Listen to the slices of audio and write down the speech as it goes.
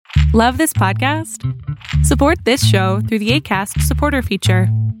Love this podcast? Support this show through the Acast supporter feature.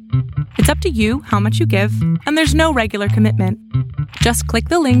 It's up to you how much you give, and there's no regular commitment. Just click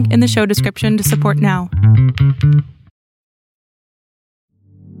the link in the show description to support now.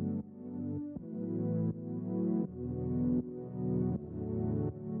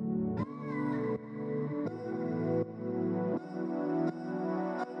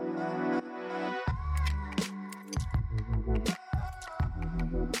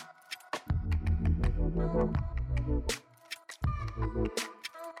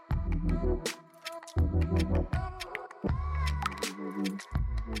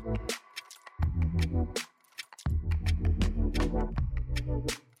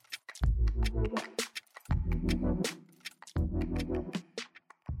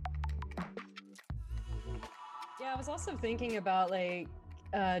 Yeah, I was also thinking about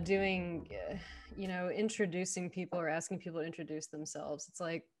doing, introducing people or asking people to introduce themselves. It's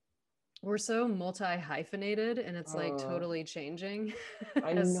like we're so multi-hyphenated and it's like totally changing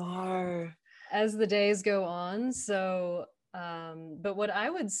I know. as the days go on. So, but what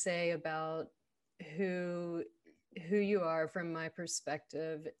I would say about who you are from my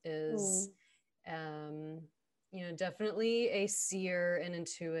perspective is, definitely a seer and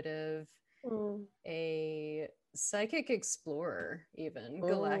intuitive, a psychic explorer, even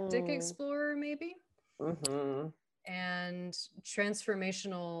galactic explorer, maybe, and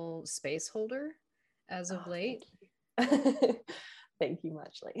transformational space holder as of late. Thank you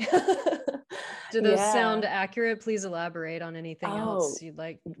much, Lee. Do those sound accurate? Please elaborate on anything else you'd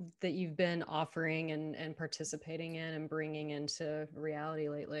like that you've been offering and participating in and bringing into reality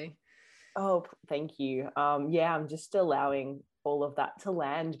lately. Oh, thank you. I'm just allowing all of that to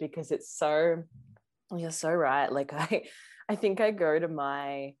land because it's so, you're so right. Like I think I go to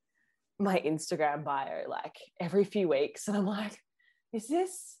my Instagram bio like every few weeks and I'm like, is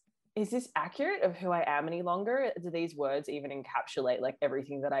this accurate of who I am any longer? Do these words even encapsulate like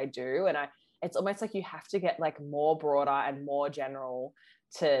everything that I do? And it's almost like you have to get like more broader and more general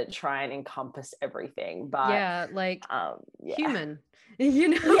to try and encompass everything. But human,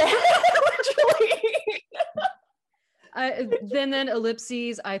 literally. Then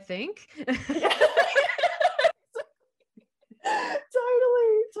ellipses, I think.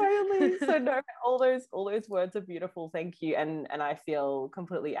 Totally. So no, all those words are beautiful. Thank you. And I feel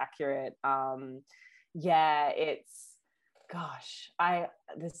completely accurate. It's, gosh,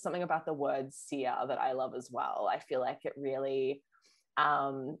 there's something about the word seer that I love as well. I feel like it really,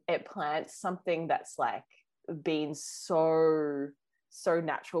 it plants something that's like been so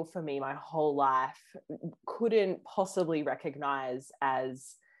natural for me my whole life, couldn't possibly recognize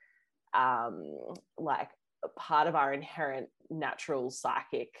as like a part of our inherent natural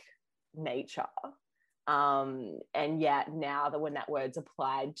psychic nature. And yet now that when that word's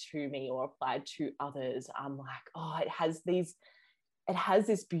applied to me or applied to others, I'm like, it has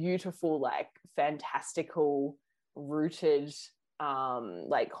this beautiful, like fantastical rooted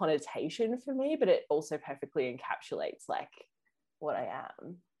like connotation for me, but it also perfectly encapsulates like what I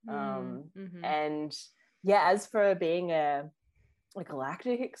am. And as for being a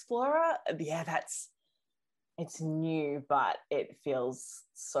galactic explorer, it's new, but it feels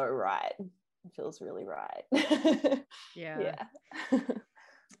so right. It feels really right. Yeah.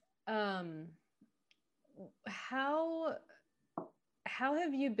 How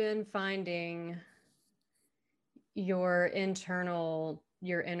have you been finding your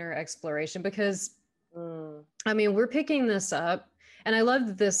inner exploration? Because I mean, we're picking this up and I love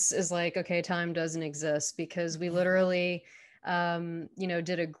that this is like, okay, time doesn't exist, because we literally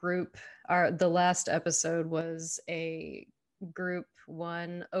did a group. The last episode was a group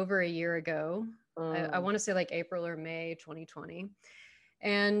one over a year ago. I want to say like April or May 2020.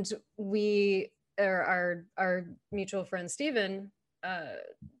 And our mutual friend Steven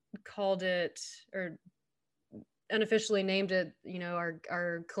called it, or unofficially named it,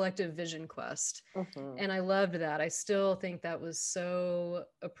 our collective vision quest. And I loved that. I still think that was so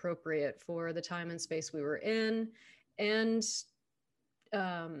appropriate for the time and space we were in. And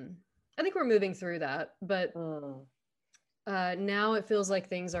I think we're moving through that, but now it feels like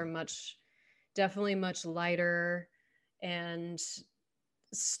things are definitely much lighter and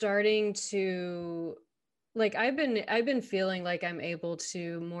starting to, like, I've been feeling like I'm able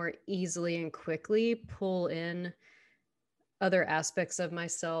to more easily and quickly pull in other aspects of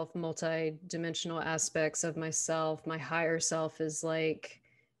myself, multi-dimensional aspects of myself. My higher self is like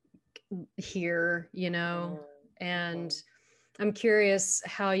here, and I'm curious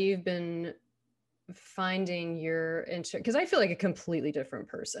how you've been finding your because I feel like a completely different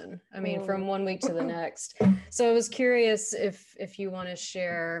person. I mean, from one week to the next. So I was curious if you want to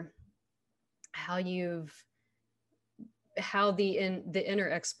share how the inner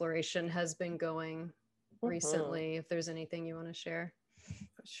exploration has been going recently, if there's anything you want to share.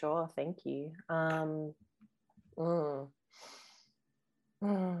 For sure. Thank you. I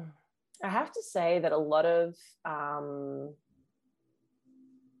have to say that a lot of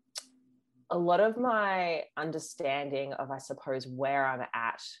my understanding of, I suppose, where I'm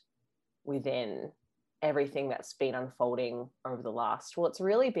at within everything that's been unfolding over the last, well, it's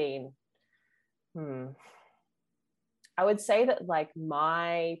really been, I would say that like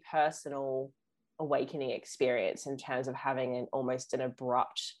my personal awakening experience in terms of having almost an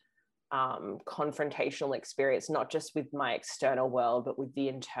abrupt confrontational experience, not just with my external world, but with the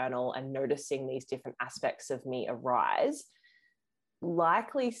internal, and noticing these different aspects of me arise,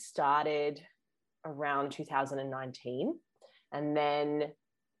 likely started around 2019. And then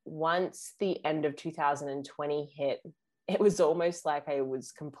once the end of 2020 hit, it was almost like I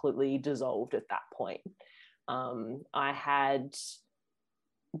was completely dissolved at that point. I had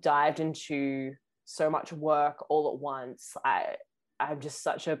dived into so much work all at once. I'm just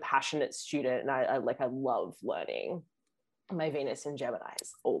such a passionate student, and I love learning. My Venus in Gemini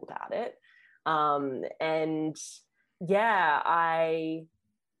is all about it. And yeah, I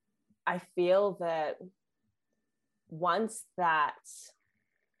feel that once that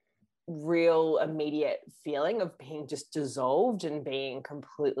real immediate feeling of being just dissolved and being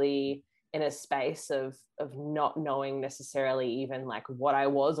completely in a space of not knowing necessarily even like what I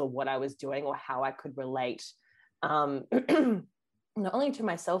was or what I was doing or how I could relate, not only to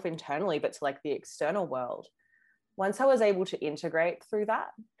myself internally, but to like the external world. Once I was able to integrate through that,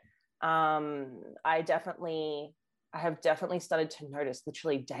 I have definitely started to notice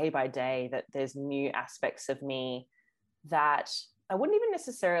literally day by day that there's new aspects of me that I wouldn't even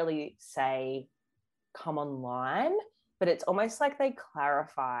necessarily say come online, but it's almost like they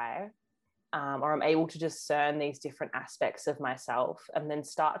clarify, or I'm able to discern these different aspects of myself and then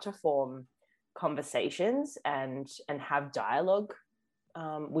start to form conversations and have dialogue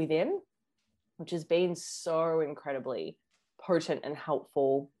within, which has been so incredibly potent and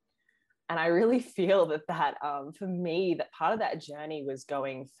helpful. And I really feel that for me, that part of that journey was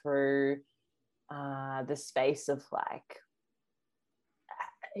going through the space of like,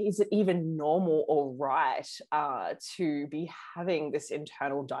 is it even normal or right to be having this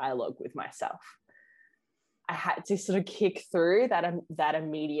internal dialogue with myself? I had to sort of kick through that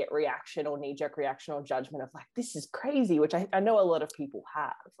immediate reaction or knee-jerk reaction or judgment of like, this is crazy, which I know a lot of people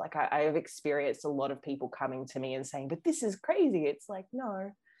have. Like I have experienced a lot of people coming to me and saying, but this is crazy. It's like,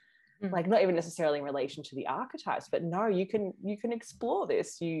 no, like not even necessarily in relation to the archetypes, but no, you can explore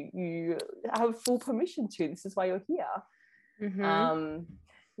this. You have full permission to. This is why you're here.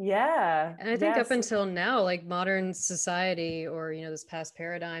 Yeah. And I think up until now, like modern society or, this past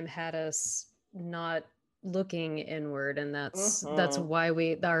paradigm had us not looking inward. And that's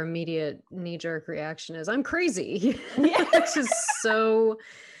why our immediate knee-jerk reaction is, I'm crazy. Yeah. It's just so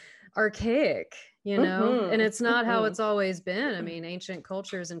archaic, and it's not how it's always been. I mean, ancient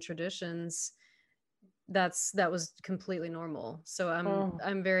cultures and traditions, that was completely normal. So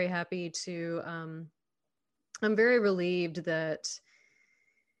I'm very happy to, I'm very relieved that,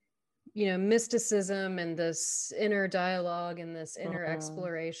 mysticism and this inner dialogue and this inner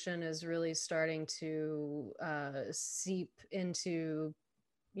exploration is really starting to seep into,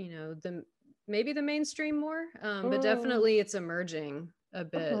 maybe the mainstream more, but definitely it's emerging a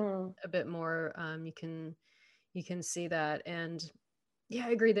bit more. You can see that. And yeah, I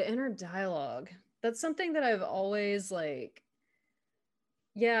agree. The inner dialogue, that's something that I've always like,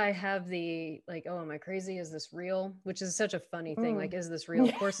 yeah, I have the like, oh, am I crazy? Is this real? Which is such a funny thing. Like, is this real?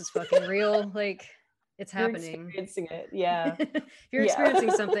 Of course it's fucking real. Like, it's happening. You're experiencing it. Yeah. If you're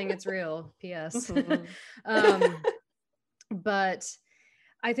experiencing something, it's real. P.S. But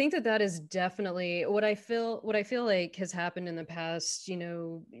I think that is definitely what I feel like has happened in the past,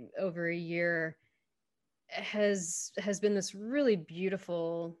 over a year has been this really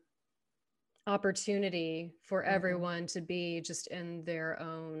beautiful opportunity for everyone to be just in their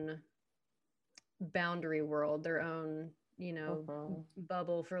own boundary world, their own,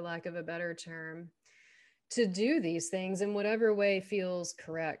 bubble, for lack of a better term, to do these things in whatever way feels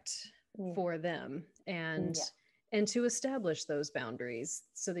correct for them, and to establish those boundaries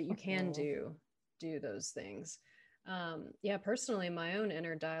so that you can do those things. Personally, my own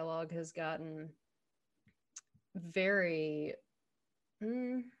inner dialogue has gotten very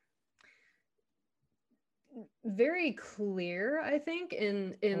very clear, I think,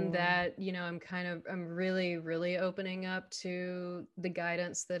 in that, I'm really, really opening up to the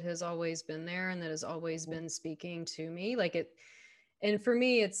guidance that has always been there and that has always been speaking to me. Like it, and for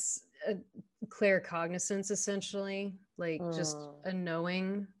me, it's claircognizance, essentially, like just Mm. a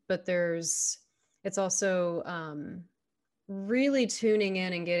knowing, but it's also really tuning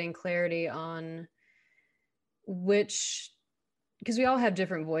in and getting clarity on which, because we all have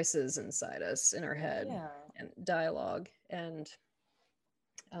different voices inside us in our head Yeah. and dialogue, and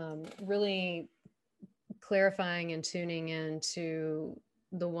really clarifying and tuning into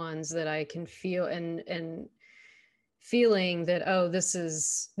the ones that I can feel, and feeling that, oh, this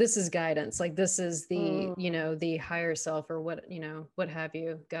is guidance, like this is the, you Mm. know, the higher self, or what, you know, what have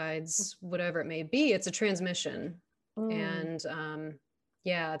you, guides, whatever it may be. It's a transmission. Mm. And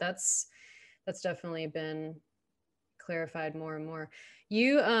yeah, that's definitely been clarified more and more.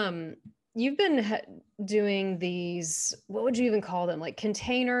 You've been doing these, what would you even call them, like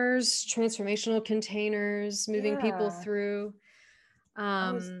containers, transformational containers, moving people Yeah. through.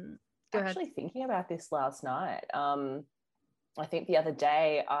 I was Go ahead. actually thinking about this last night. I think the other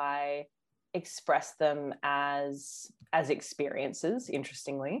day I expressed them as experiences,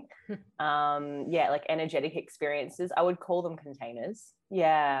 interestingly. Yeah, like energetic experiences. I would call them containers.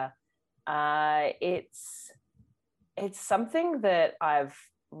 Yeah. It's something that I've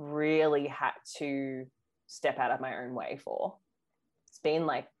really had to step out of my own way for. It's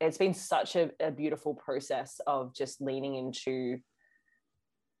been such a beautiful process of just leaning into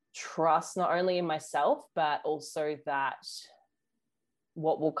trust, not only in myself, but also that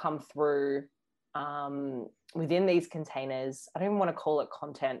what will come through within these containers. I don't even want to call it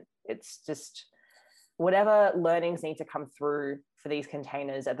content. It's just whatever learnings need to come through for these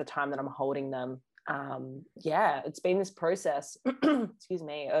containers at the time that I'm holding them. Yeah, it's been this process, excuse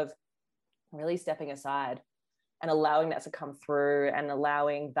me, of really stepping aside and allowing that to come through, and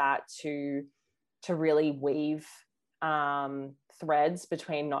allowing that to really weave threads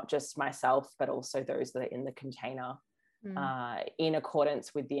between not just myself, but also those that are in the container, in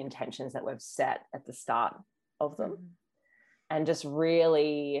accordance with the intentions that we've set at the start of them. And just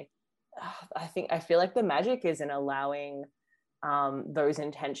really, I feel like the magic is in allowing those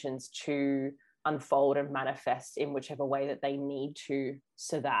intentions to unfold and manifest in whichever way that they need to,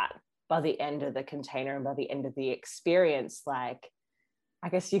 so that by the end of the container and by the end of the experience, like, I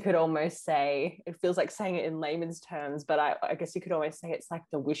guess you could almost say, it feels like saying it in layman's terms, but I guess you could almost say it's like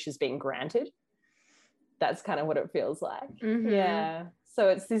the wish is being granted. That's kind of what it feels like. Yeah. So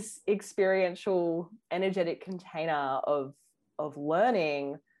it's this experiential, energetic container of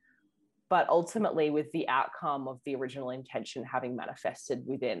learning, but ultimately with the outcome of the original intention having manifested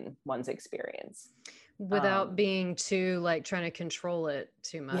within one's experience. Without being too, like, trying to control it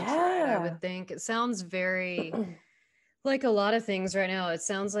too much, Yeah. right? I would think it sounds very like a lot of things right now. It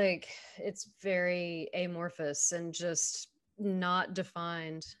sounds like it's very amorphous and just not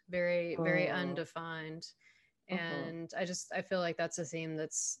defined, very, very undefined. And I feel like that's a theme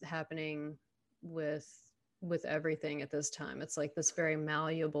that's happening with everything at this time. It's like this very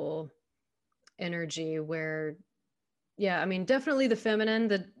malleable energy where, yeah, I mean, definitely the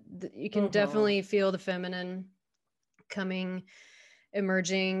feminine, you can definitely feel the feminine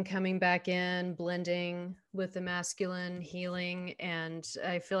emerging, coming back in, blending with the masculine, healing. And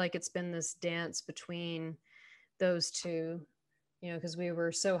I feel like it's been this dance between those two, you know, because we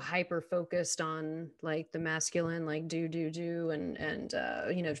were so hyper focused on like the masculine, like do, and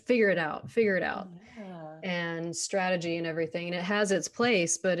you know, figure it out, and strategy and everything. And it has its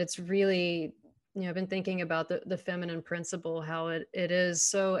place, but it's really, you know, I've been thinking about the feminine principle, how it is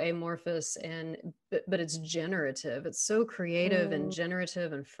so amorphous, and but it's generative. It's so creative and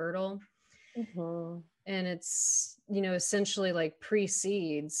generative and fertile. And it's, you know, essentially like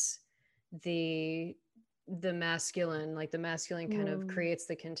precedes the masculine, like the masculine kind of creates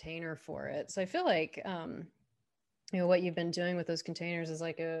the container for it. So I feel like you know, what you've been doing with those containers is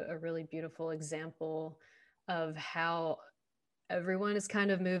like a really beautiful example of how everyone is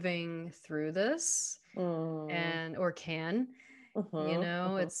kind of moving through this, and or can, you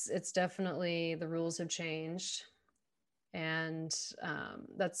know, it's definitely, the rules have changed. And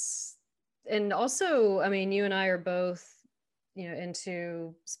that's, and also, I mean, you and I are both, you know,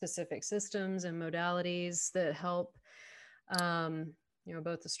 into specific systems and modalities that help, you know,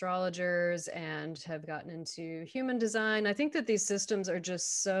 both astrologers, and have gotten into human design. I think that these systems are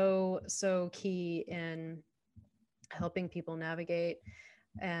just so key in helping people navigate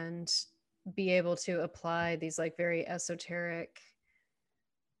and be able to apply these like very esoteric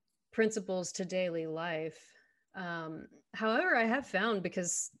principles to daily life. However, I have found,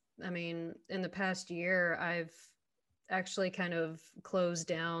 because I mean, in the past year, I've actually kind of closed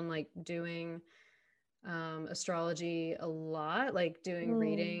down like doing astrology a lot, like doing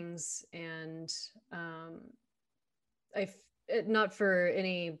readings, and not for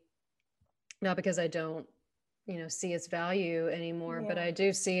any not because I don't, see its value anymore, but I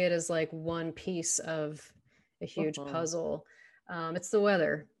do see it as like one piece of a huge puzzle. It's the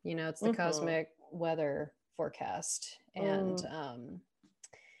weather, it's the cosmic weather forecast. And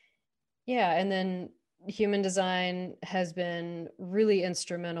yeah, and then human design has been really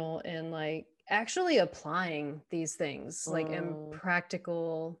instrumental in like actually applying these things like in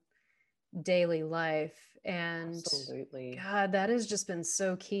practical daily life. And absolutely, God, that has just been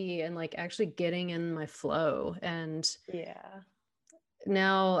so key, and like actually getting in my flow. And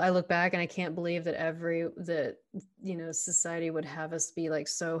now I look back and I can't believe that society would have us be like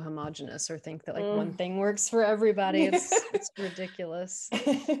so homogenous or think that like one thing works for everybody. It's ridiculous,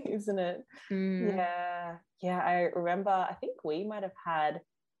 isn't it? Yeah, I remember, I think we might have had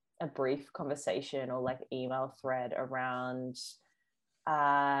a brief conversation or like email thread around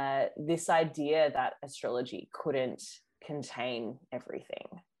this idea that astrology couldn't contain everything,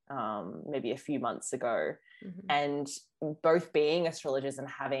 maybe a few months ago. And both being astrologers and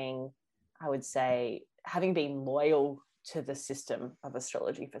having, I would say, having been loyal to the system of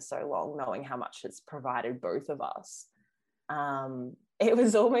astrology for so long, knowing how much it's provided both of us, it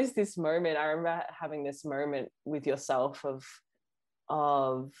was almost this moment. I remember having this moment with yourself of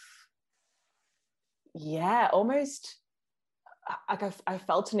almost like I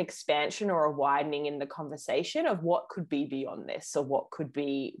felt an expansion or a widening in the conversation of what could be beyond this. So what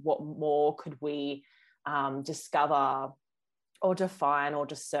more could we discover or define or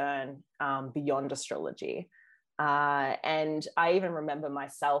discern beyond astrology? And I even remember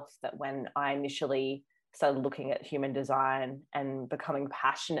myself that when I initially started looking at human design and becoming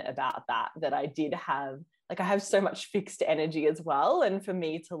passionate about that I did have, like, I have so much fixed energy as well. And for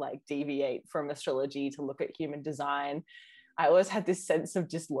me to like deviate from astrology to look at human design, I always had this sense of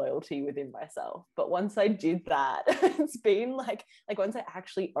disloyalty within myself. But once I did that, it's been like once I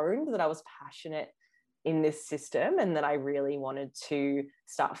actually owned that I was passionate in this system and that I really wanted to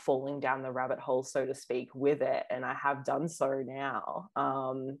start falling down the rabbit hole, so to speak, with it. And I have done so now,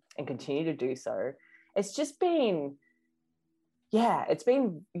 and continue to do so. It's just been, it's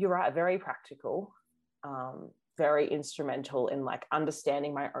been, you're right, very practical, very instrumental in like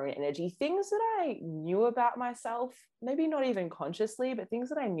understanding my own energy, things that I knew about myself, maybe not even consciously, but things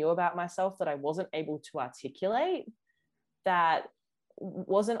that I knew about myself that I wasn't able to articulate, that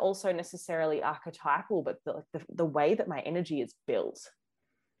wasn't also necessarily archetypal, but the way that my energy is built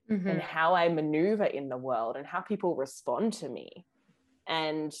and how I maneuver in the world and how people respond to me.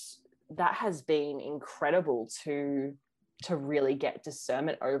 And that has been incredible to really get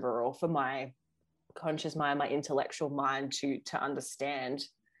discernment over, or for my conscious mind, my intellectual mind to understand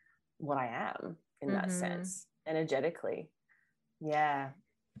what I am in that sense, energetically. Yeah,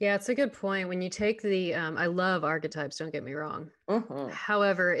 it's a good point. When you take the I love archetypes, don't get me wrong.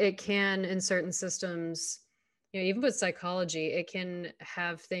 However, it can, in certain systems, even with psychology, it can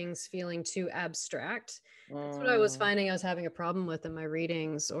have things feeling too abstract. That's what I was finding I was having a problem with in my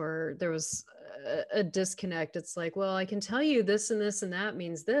readings, or there was a disconnect. It's like, well, I can tell you this and this and that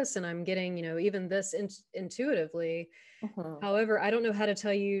means this, and I'm getting, even this intuitively. However, I don't know how to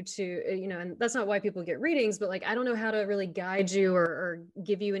tell you to, and that's not why people get readings, but like, I don't know how to really guide you or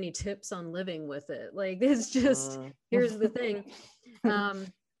give you any tips on living with it. Like, it's just, here's the thing.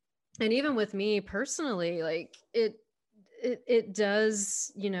 And even with me personally, like it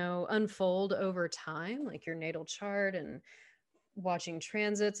does, unfold over time, like your natal chart and watching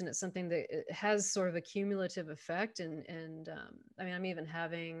transits. And it's something that it has sort of a cumulative effect. And I mean, I'm even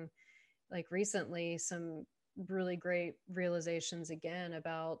having like recently some really great realizations again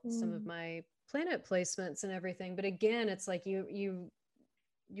about some of my planet placements and everything. But again, it's like you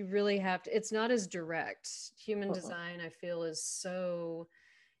really have to, it's not as direct. Human design, I feel, is so,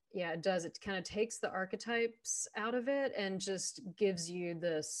 it kind of takes the archetypes out of it and just gives you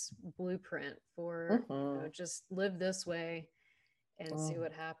this blueprint for just live this way and see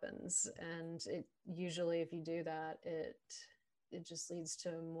what happens. And it usually, if you do that, it just leads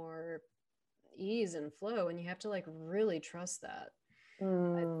to more ease and flow, and you have to like really trust that.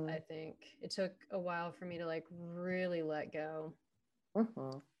 I think it took a while for me to like really let go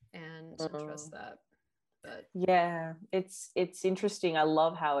and trust that. But yeah, it's interesting. I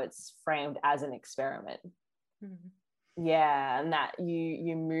love how it's framed as an experiment. And that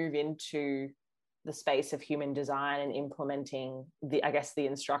you move into the space of human design and implementing the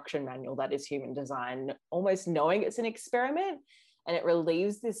instruction manual that is human design, almost knowing it's an experiment. And it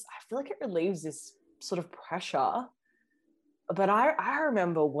relieves this, I feel like it relieves this sort of pressure. But I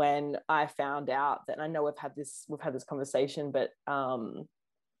remember when I found out that, and I know we've had this conversation, but I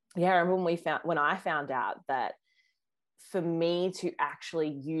remember when I found out that for me to actually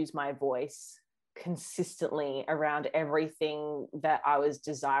use my voice consistently around everything that I was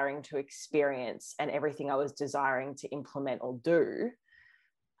desiring to experience and everything I was desiring to implement or do,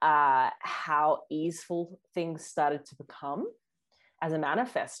 how easeful things started to become as a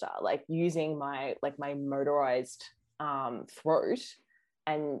manifester, like using my motorized throat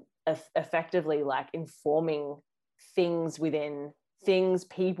and effectively like informing things within things,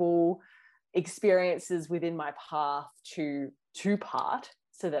 people, experiences within my path to part,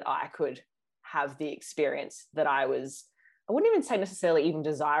 so that I could have the experience that I wouldn't even say necessarily even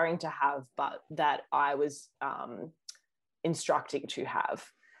desiring to have, but that I was instructing to have.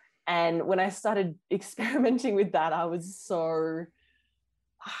 And when I started experimenting with that, I was so,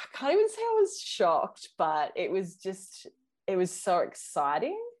 I can't even say I was shocked, but it was so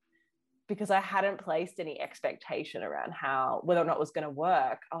exciting, because I hadn't placed any expectation around whether or not it was going to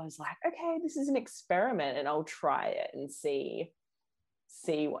work. I was like, okay, this is an experiment and I'll try it and see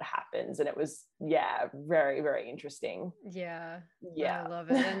what happens. And it was, very, very interesting. Yeah. I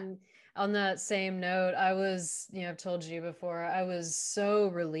love it. And on that same note, I was, I've told you before, I was so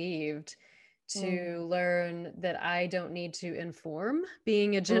relieved to learn that I don't need to inform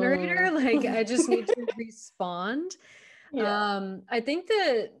being a generator. Like, I just need to respond. I think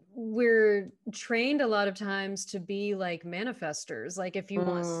that we're trained a lot of times to be like manifestors. Like, if you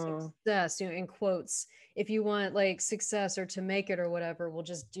want success, in quotes, if you want like success or to make it or whatever, we'll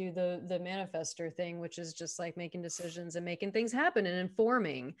just do the manifestor thing, which is just like making decisions and making things happen and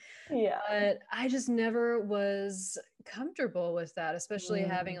informing. But I just never was comfortable with that, especially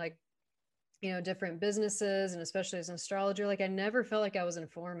having like, different businesses, and especially as an astrologer. Like, I never felt like I was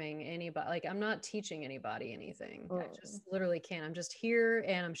informing anybody. Like, I'm not teaching anybody anything. I just literally can't. I'm just here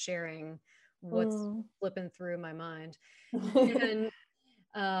and I'm sharing what's flipping through my mind. And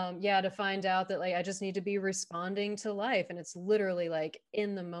to find out that like I just need to be responding to life, and it's literally like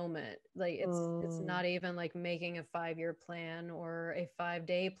in the moment. Like, it's not even like making a 5-year plan or a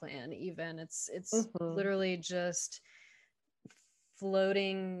 5-day plan even. It's literally just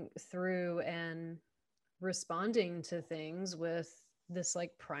floating through and responding to things with this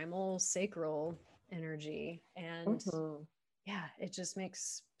like primal sacral energy. And it just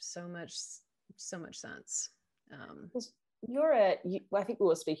makes so much sense. I think we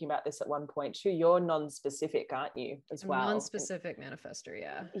were speaking about this at one point too. You're non-specific, aren't you, as well? Non-specific manifestor.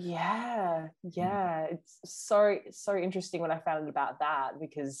 It's so interesting when I found out about that,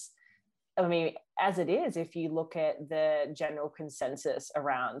 because I mean, as it is, if you look at the general consensus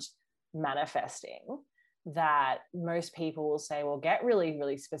around manifesting, that most people will say, well, get really,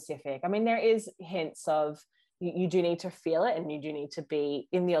 really specific. I mean, there is hints of you do need to feel it, and you do need to be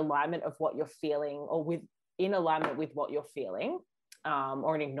in the alignment of what you're feeling, or in alignment with what you're feeling,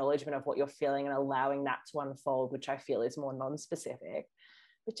 or an acknowledgement of what you're feeling and allowing that to unfold, which I feel is more non-specific.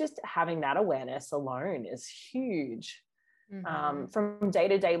 But just having that awareness alone is huge. From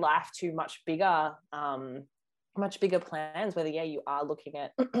day-to-day life to much bigger plans, whether you are looking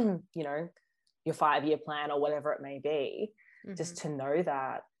at your 5-year plan or whatever it may be, just to know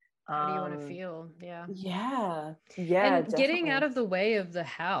that how do you want to feel. And definitely. getting out of the way of the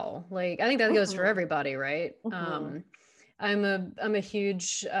how. Like, I think that goes for everybody, right? I'm a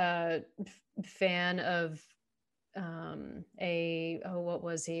huge fan of what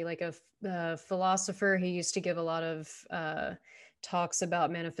was he, like a philosopher. He used to give a lot of talks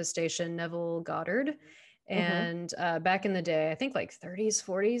about manifestation, Neville Goddard. And back in the day, I think like 30s,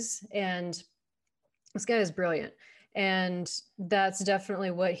 40s, and this guy is brilliant. And that's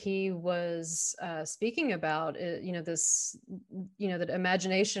definitely what he was speaking about. That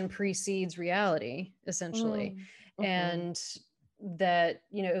imagination precedes reality, essentially. And that,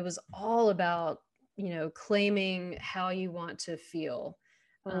 it was all about claiming how you want to feel.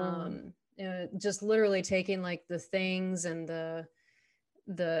 Just literally taking like the things and the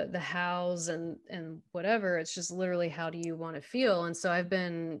hows and whatever. It's just literally, how do you want to feel? And so I've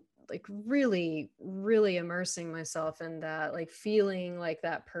been like really, really immersing myself in that, like feeling like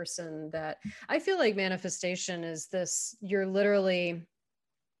that person. That I feel like manifestation is this, you're literally,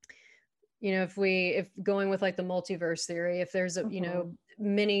 if going with like the multiverse theory, if there's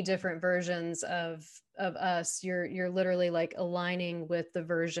many different versions of us, you're literally like aligning with the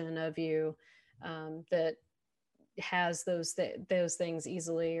version of you that has those things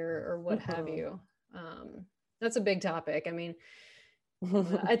easily, or what have you. That's a big topic. I mean,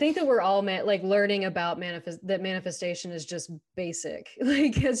 I think that we're all learning about manifestation is just basic.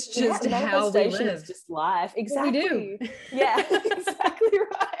 Like, it's just how we live. Is just life. Exactly. We do. Exactly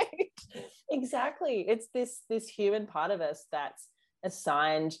right. Exactly. It's this human part of us that's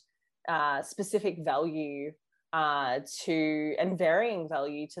assigned specific value and varying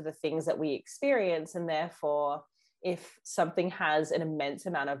value to the things that we experience. And therefore, if something has an immense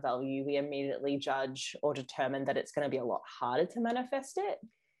amount of value, we immediately judge or determine that it's going to be a lot harder to manifest it.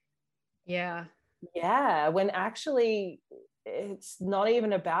 Yeah. Yeah, when actually it's not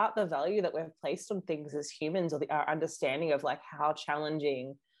even about the value that we've placed on things as humans, or our understanding of like how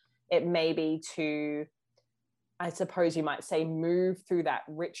challenging it may be to, I suppose you might say, move through that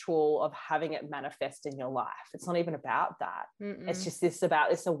ritual of having it manifest in your life. It's not even about that. It's just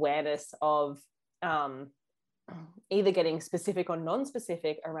about this awareness of either getting specific or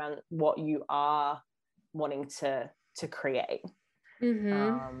non-specific around what you are wanting to create.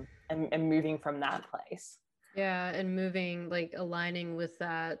 And moving from that place. Yeah, and moving, like aligning with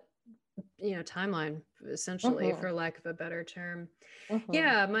that, you know, timeline, essentially, for lack of a better term.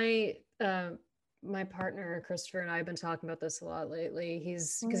 Yeah, my partner Christopher and I have been talking about this a lot lately.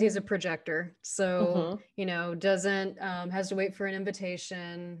 Because he's a projector, so you know, doesn't has to wait for an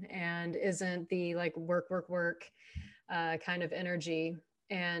invitation and isn't the like work kind of energy.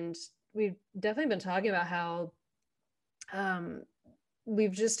 And we've definitely been talking about how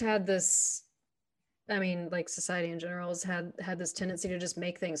we've just had this, I mean, like society in general has had this tendency to just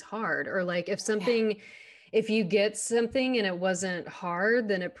make things hard, or like if something, if you get something and it wasn't hard,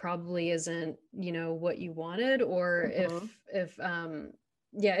 then it probably isn't, you know, what you wanted. Or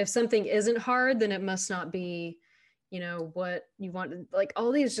if something isn't hard, then it must not be, you know, what you want. Like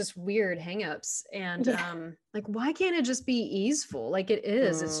all these just weird hangups. And like, why can't it just be easeful? Like it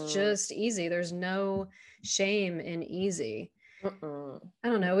is, it's just easy. There's no shame in easy. I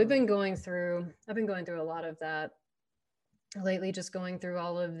don't know. I've been going through a lot of that lately, just going through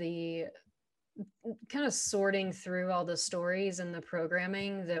all of the kind of sorting through all the stories and the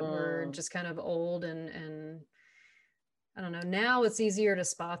programming that were just kind of old and I don't know. Now it's easier to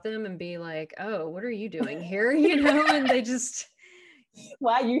spot them and be like, oh, what are you doing here? You know, and they just,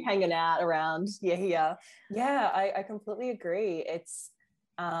 why are you hanging out around? Yeah. I completely agree. It's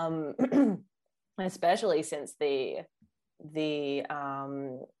especially since the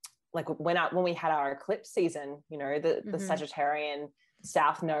like when we had our eclipse season, you know, the Sagittarian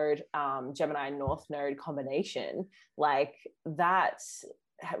South Node, Gemini North Node combination, like that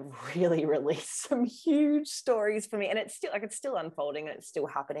really released some huge stories for me. And it's still unfolding and it's still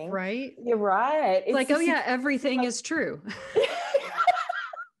happening. Right? You're right. It's like, oh yeah, everything is true.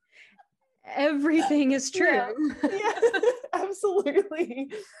 Everything is true. Yeah,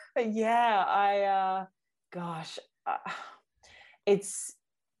 absolutely. Yeah, it's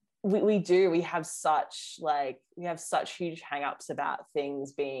we have such huge hang-ups about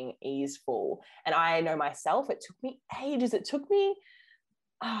things being easeful. And I know myself, it took me ages. It took me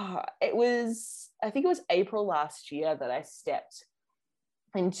I think it was April last year that I stepped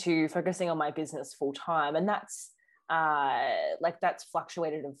into focusing on my business full time. And that's that's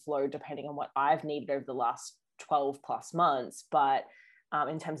fluctuated and flowed depending on what I've needed over the last 12 plus months. But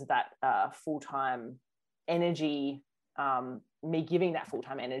in terms of that full-time energy, me giving that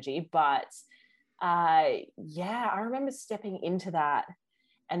full-time energy. But I remember stepping into that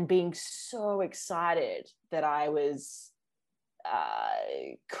and being so excited that I was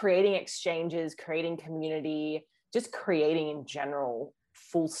creating exchanges, creating community, just creating in general,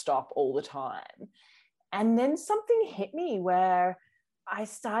 full stop, all the time. And then something hit me where I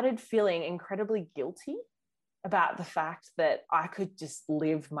started feeling incredibly guilty about the fact that I could just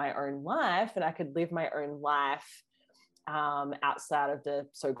live my own life, and I could live my own life outside of the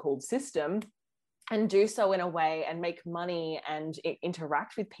so-called system, and do so in a way and make money and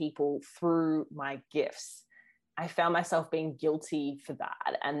interact with people through my gifts. I found myself being guilty for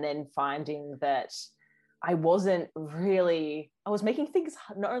that, and then finding that I was making things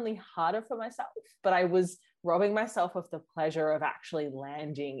not only harder for myself, but I was robbing myself of the pleasure of actually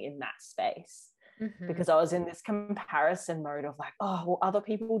landing in that space. Because I was in this comparison mode of like, oh, well, other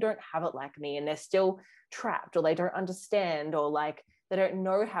people don't have it like me, and they're still trapped, or they don't understand, or like they don't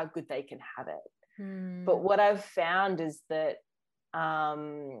know how good they can have it. But what I've found is that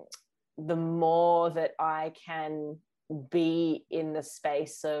the more that I can be in the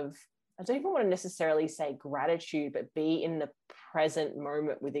space of, I don't even want to necessarily say gratitude, but be in the present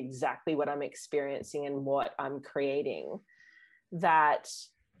moment with exactly what I'm experiencing and what I'm creating, that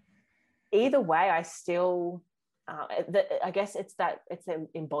either way, I still, I guess it's an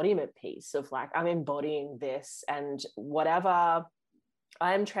embodiment piece of like, I'm embodying this, and whatever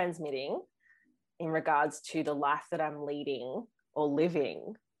I'm transmitting in regards to the life that I'm leading or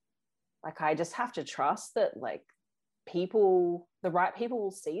living, like I just have to trust that like the right people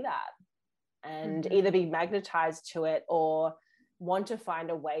will see that and either be magnetized to it or want to find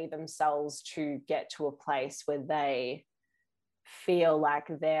a way themselves to get to a place where they feel like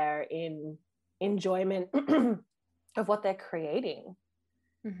they're in enjoyment of what they're creating.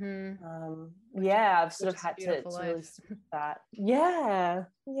 I've sort of had to really see that. Yeah.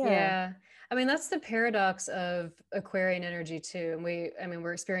 I mean, that's the paradox of Aquarian energy too. And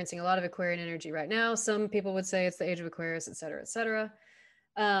we're experiencing a lot of Aquarian energy right now. Some people would say it's the age of Aquarius, et cetera, et cetera.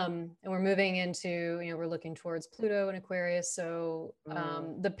 And we're moving into, we're looking towards Pluto and Aquarius. So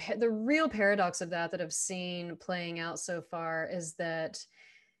the real paradox of that I've seen playing out so far is that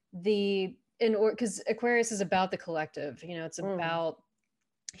because Aquarius is about the collective, it's about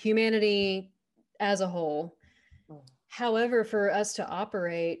humanity as a whole. However, for us to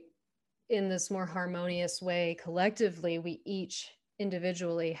operate in this more harmonious way collectively, we each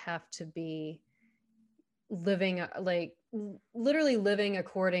individually have to be living, like literally living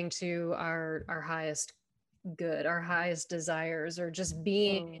according to our highest good, our highest desires, or just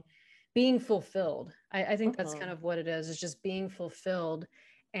being fulfilled. I think that's kind of what it is just being fulfilled.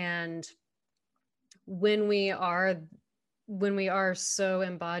 And when we are so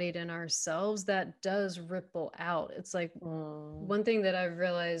embodied in ourselves, that does ripple out. It's like one thing that I've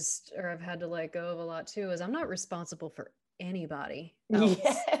realized, or I've had to let go of a lot too, is I'm not responsible for anybody else.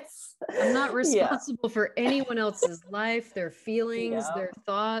 Yes. I'm not responsible for anyone else's life, their feelings, their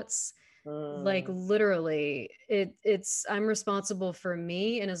thoughts. Like literally I'm responsible for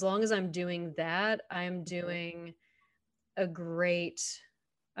me. And as long as I'm doing that, I'm doing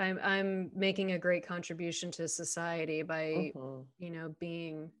I'm making a great contribution to society by,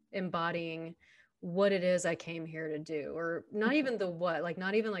 embodying what it is I came here to do, or not even the what, like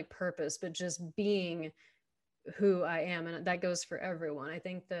not even like purpose, but just being who I am. And that goes for everyone. I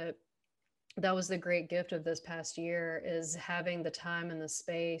think that was the great gift of this past year, is having the time and the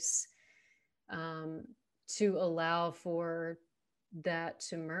space to allow for that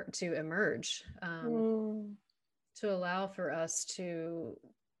to emerge, to allow for us to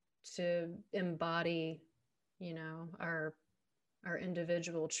embody, our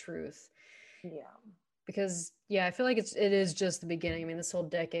individual truth. Because I feel like it is just the beginning. I mean, this whole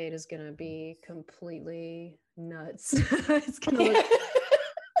decade is going to be completely nuts. It's going to look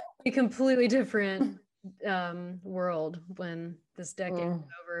a completely different world when this decade is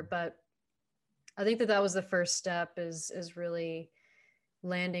over. But I think that was the first step, is really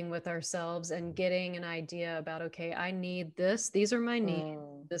landing with ourselves and getting an idea about, okay, I need this. These are my needs.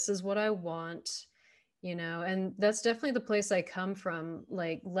 This is what I want, and that's definitely the place I come from,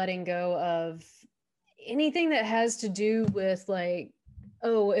 like letting go of anything that has to do with like,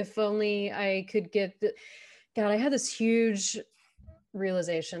 oh, if only I could get God, I had this huge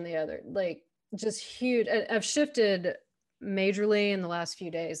realization just huge. I've shifted majorly in the last few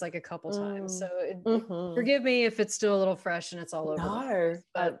days, like a couple times. So forgive me if it's still a little fresh and it's all over. No,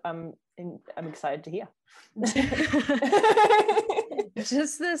 but I'm excited to hear.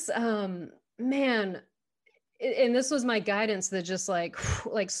 Just this, man. And this was my guidance that just like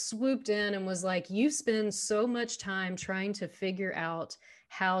swooped in and was like, you spend so much time trying to figure out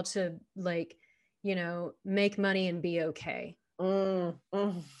how to make money and be okay.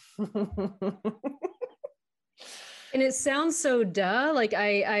 And it sounds so duh. Like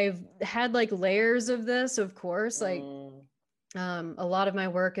I've had like layers of this, of course, like a lot of my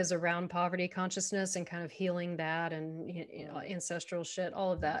work is around poverty consciousness and kind of healing that, and ancestral shit,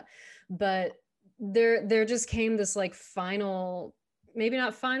 all of that. But there just came this like final, maybe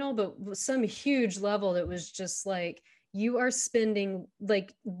not final, but some huge level that was just like, you are spending,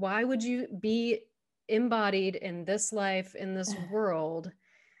 like, why would you be embodied in this life, in this world,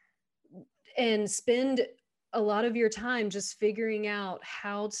 and spend a lot of your time just figuring out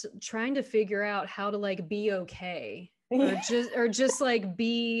trying to figure out how to like be okay, or just like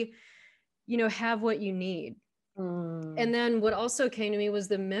be, have what you need. And then what also came to me was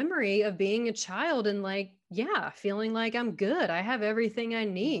the memory of being a child and like, feeling like I'm good. I have everything I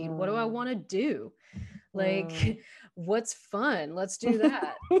need. What do I want to do? Like, what's fun? Let's do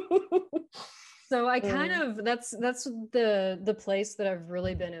that. So I kind of, that's the place that I've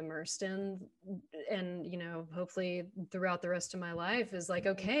really been immersed in. And, hopefully throughout the rest of my life is like,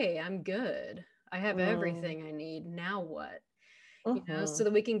 okay, I'm good. I have everything I need. Now what? So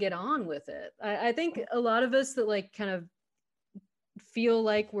that we can get on with it. I think a lot of us that like kind of feel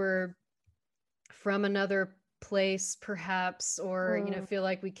like we're from another place perhaps, or, feel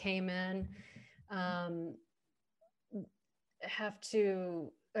like we came in, have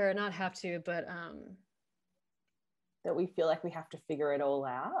to, or not have to, but that we feel like we have to figure it all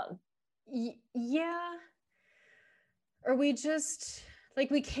out. Yeah. Or we just, like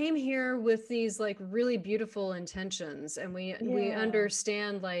we came here with these like really beautiful intentions, and we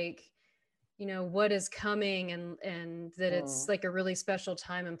understand like, you know, what is coming, and that it's like a really special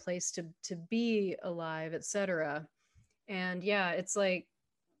time and place to be alive, etc. And yeah, it's like,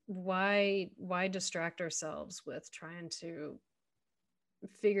 why distract ourselves with trying to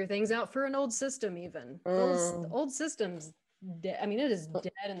figure things out for an old system? Even the old systems, I mean, it is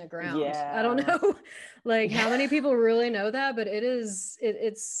dead in the ground. I don't know like how many people really know that, but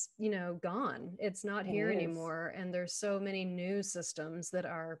it's, you know, gone. It's not here anymore. And there's so many new systems that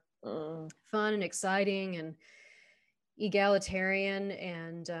are fun and exciting and egalitarian,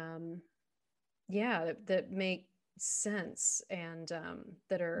 and that make sense, and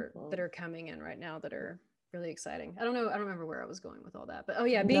that are coming in right now, that are really exciting. I don't remember where I was going with all that, but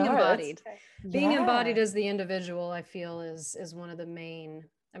being embodied. Being embodied as the individual, I feel is one of the main,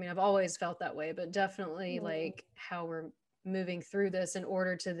 I mean, I've always felt that way, but definitely like how we're moving through this in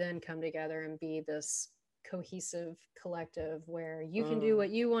order to then come together and be this cohesive collective where you can do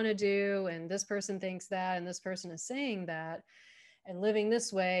what you want to do, and this person thinks that, and this person is saying that, and living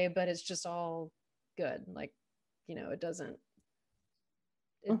this way, but it's just all good. Like, you know, it doesn't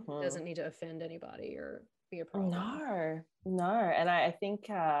need to offend anybody or be a problem. No. And I think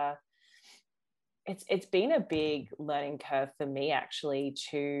it's been a big learning curve for me, actually,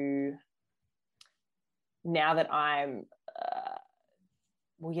 to now that I'm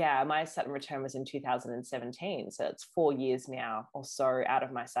my Saturn return was in 2017, so it's 4 years now or so out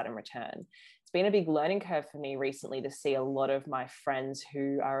of my Saturn return. It's been a big learning curve for me recently to see a lot of my friends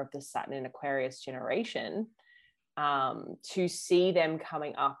who are of the Saturn and Aquarius generation, to see them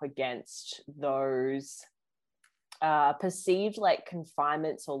coming up against those perceived like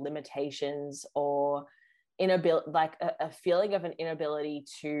confinements or limitations, or inability, like a feeling of an inability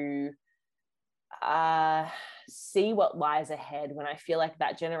to see what lies ahead, when I feel like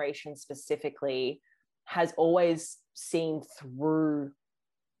that generation specifically has always seen through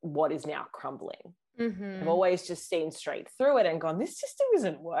what is now crumbling. I've always just seen straight through it and gone, this system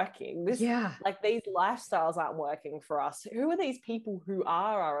isn't working. Like these lifestyles aren't working for us. Who are these people who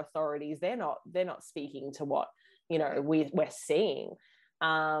are our authorities? They're not speaking to what, you know, we're seeing.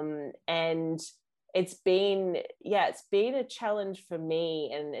 And it's been a challenge for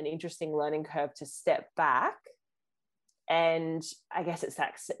me, and an interesting learning curve to step back. And I guess it's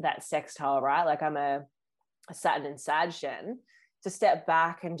that sextile, right? Like I'm a Saturn and Sag gen, to step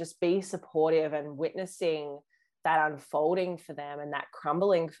back and just be supportive and witnessing that unfolding for them and that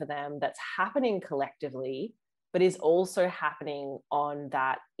crumbling for them that's happening collectively, but is also happening on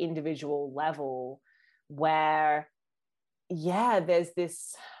that individual level where, there's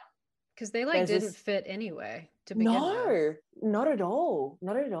this... Because they didn't fit anyway to begin with. Not at all.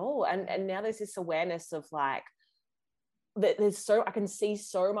 And now there's this awareness of like, that I can see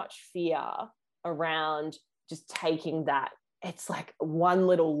so much fear around just taking that. It's like one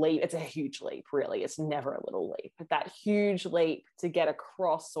little leap. It's a huge leap, really. It's never a little leap. But that huge leap to get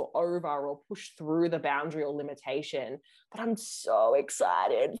across or over or push through the boundary or limitation. But I'm so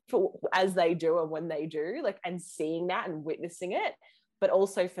excited for as they do and when they do, like, and seeing that and witnessing it. But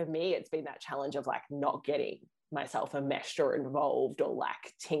also for me, it's been that challenge of like not getting myself enmeshed or involved, or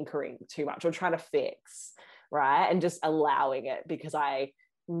like tinkering too much or trying to fix, right? And just allowing it, because I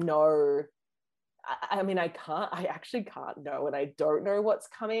know, I mean, I actually can't know, and I don't know what's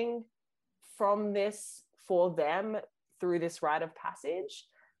coming from this for them through this rite of passage,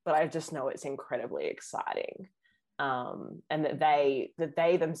 but I just know it's incredibly exciting. And that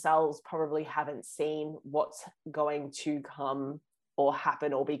they themselves probably haven't seen what's going to come or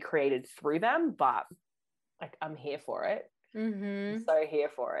happen or be created through them, but like I'm here for it. I'm so here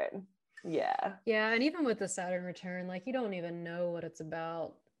for it. And even with the Saturn return, like you don't even know what it's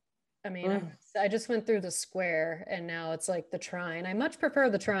about. I mean, I just went through the square, and now it's like the trine. I much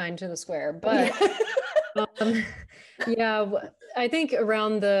prefer the trine to the square, but I think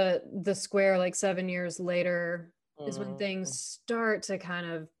around the square, like 7 years later, is when things start to kind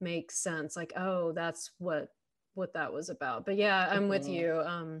of make sense. Like, oh, that's what that was about. But yeah, I'm with you.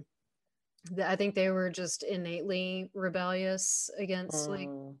 I think they were just innately rebellious against like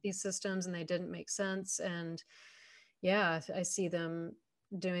these systems, and they didn't make sense. And I see them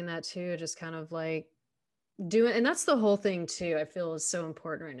doing that too, just kind of like doing, and that's the whole thing too, I feel is so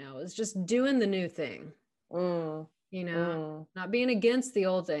important right now, is just doing the new thing. You know, not being against the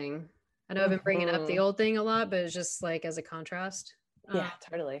old thing. I know I've been bringing up the old thing a lot, but it's just like as a contrast.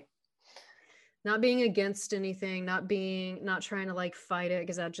 Totally. Not being against anything, not trying to like fight it,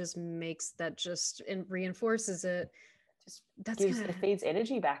 because that just reinforces it. Just it feeds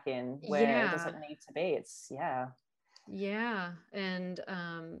energy back in where it doesn't need to be. Yeah. And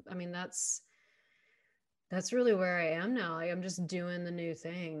I mean, that's really where I am now. Like, I'm just doing the new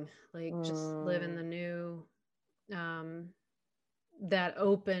thing, like just living the new, that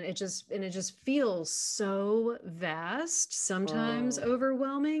open, it just feels so vast, sometimes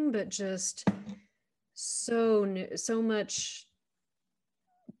overwhelming, but just so new, so much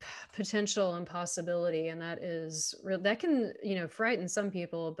potential and possibility. And that is real, that can, frighten some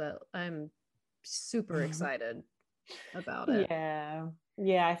people, but I'm super excited about it.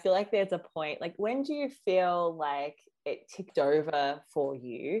 Yeah, I feel like there's a point. Like, when do you feel like it ticked over for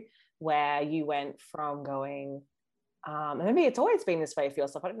you, where you went from going, maybe it's always been this way for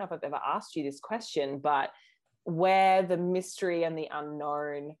yourself. I don't know if I've ever asked you this question, but where the mystery and the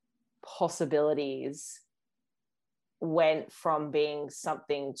unknown possibilities went from being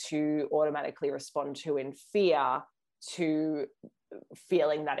something to automatically respond to in fear to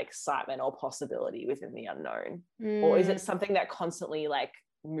feeling that excitement or possibility within the unknown? Or is it something that constantly like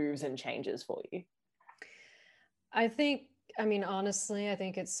moves and changes for you? I mean, honestly, I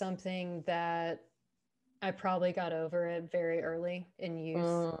think it's something that I probably got over it very early in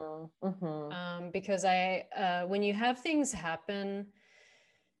youth. Because when you have things happen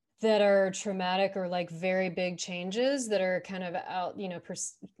that are traumatic or like very big changes that are kind of out,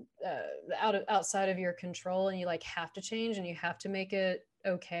 outside of your control, and you like have to change and you have to make it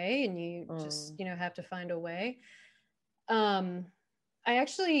okay, and you just, have to find a way. I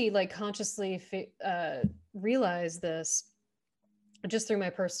actually like consciously realized this just through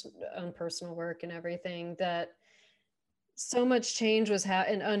my own personal work and everything, that so much change was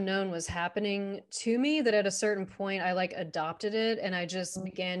and unknown was happening to me, that at a certain point I like adopted it, and I just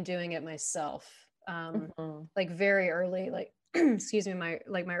began doing it myself. Like very early, like excuse me, my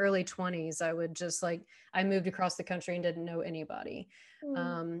early 20s, I would just like, I moved across the country and didn't know anybody.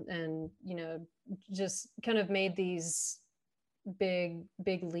 And just kind of made these big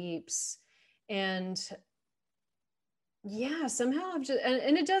leaps. And yeah, somehow I've just,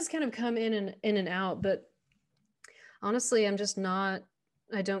 and it does kind of come in and out, but honestly, I'm just not,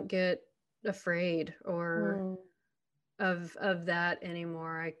 I don't get afraid or of that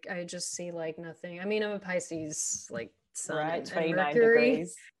anymore. I just see like nothing. I mean, I'm a Pisces, like sun, right, and 29 Mercury.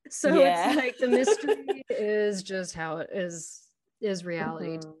 degrees. So it's like the mystery is just how it is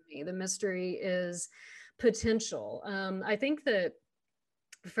reality to me. The mystery is potential. I think that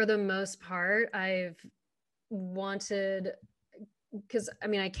for the most part, I've wanted, because I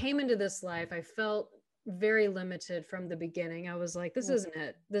mean, I came into this life, I felt very limited from the beginning. I was like, this isn't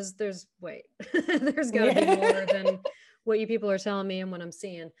it. There's wait, there's got to be more than what you people are telling me and what I'm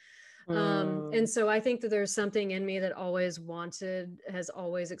seeing. And so I think that there's something in me that has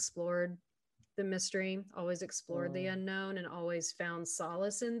always explored the mystery, always explored the unknown, and always found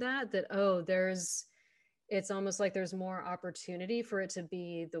solace in that, it's almost like there's more opportunity for it to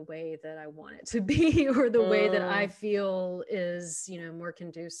be the way that I want it to be, or the way that I feel is, more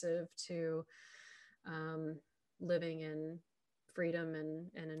conducive to living in freedom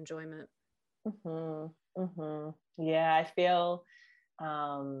and enjoyment. Yeah, I feel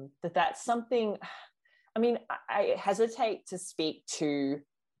that's something. I mean, I hesitate to speak to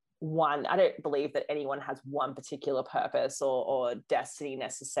one. I don't believe that anyone has one particular purpose or destiny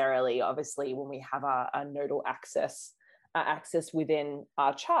necessarily. Obviously, when we have our nodal axis within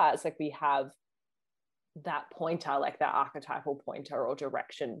our charts, like we have that pointer, like that archetypal pointer or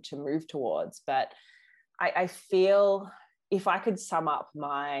direction to move towards. But I feel, if I could sum up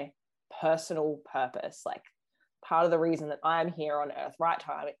my personal purpose, like part of the reason that I'm here on earth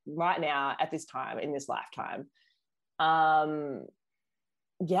right now at this time in this lifetime,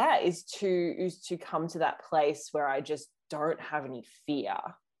 is to come to that place where I just don't have any fear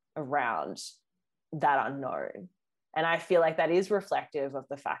around that unknown. And I feel like that is reflective of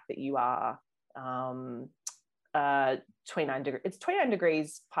the fact that you are 29 degrees. It's 29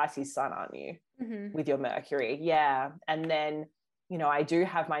 degrees Pisces sun, aren't you? With your Mercury. Yeah. And then, I do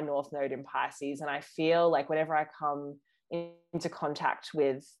have my North Node in Pisces, and I feel like whenever I come into contact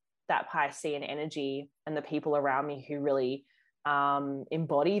with that Piscean energy and the people around me who really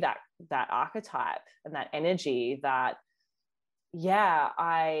embody that archetype and that energy, that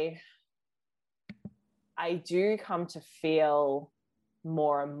I do come to feel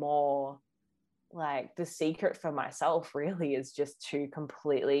more and more like the secret for myself really is just to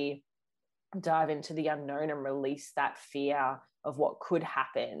completely dive into the unknown and release that fear of what could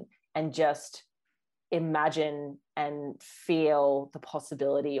happen, and just imagine and feel the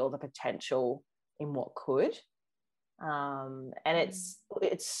possibility or the potential in what could. And it's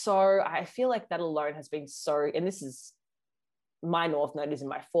so, I feel like that alone has been so, and this is my North Node is in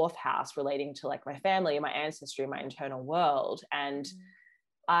my 4th house, relating to like my family, my ancestry, my internal world. And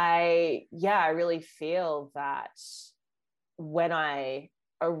I really feel that when I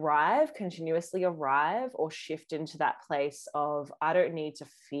continuously arrive or shift into that place of, I don't need to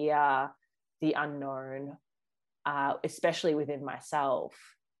fear the unknown, especially within myself,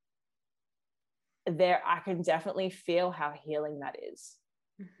 I can definitely feel how healing that is.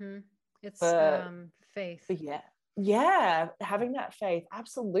 It's faith. Yeah, having that faith,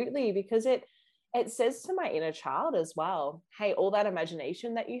 absolutely, because it says to my inner child as well, hey, all that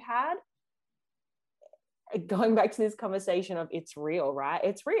imagination that you had, going back to this conversation of it's real, right?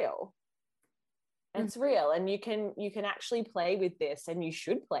 It's real. It's real. And you can actually play with this, and you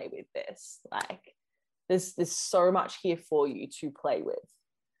should play with this. Like there's so much here for you to play with.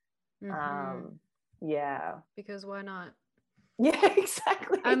 Because why not? Yeah,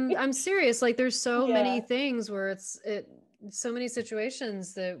 exactly. I'm serious. Like there's so many things where so many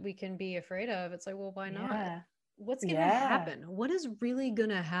situations that we can be afraid of. It's like, well, why not? What's gonna happen? What is really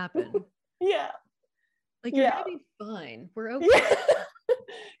gonna happen? Like you're gonna be fine. We're okay.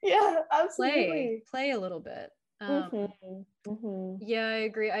 Yeah, absolutely. Play a little bit. Yeah, I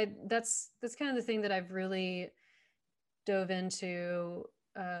agree. That's kind of the thing that I've really dove into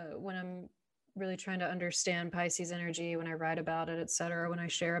when I'm really trying to understand Pisces energy, when I write about it, etc., when I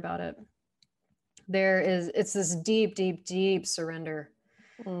share about it. It's this deep, deep, deep surrender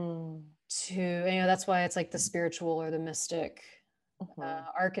to, that's why it's like the spiritual or the mystic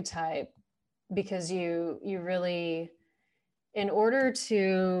archetype, because you really, in order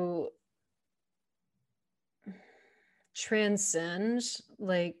to transcend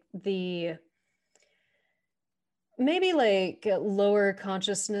like maybe like lower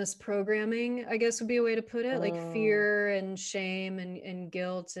consciousness programming, I guess would be a way to put it, like fear and shame and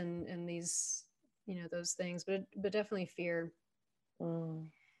guilt and these, those things, but definitely fear.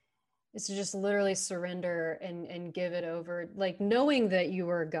 It's to just literally surrender and give it over, like knowing that you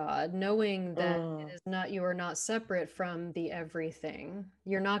are God, knowing that it is not, you are not separate from the everything.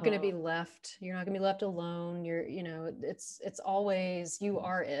 You're not going to be left. You're not going to be left alone. It's always, you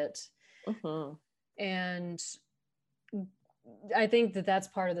are it. And I think that that's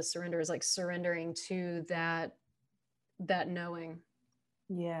part of the surrender, is like surrendering to that knowing.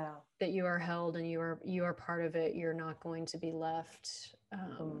 That you are held and you are part of it. You're not going to be left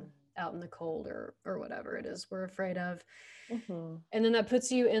out in the cold or whatever it is we're afraid of. And then that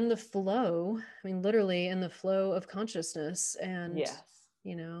puts you in the flow. I mean, literally in the flow of consciousness. And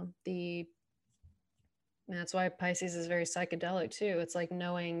that's why Pisces is very psychedelic too. It's like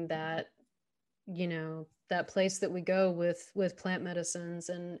knowing that, that place that we go with plant medicines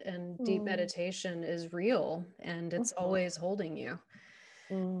and deep meditation is real, and it's always holding you.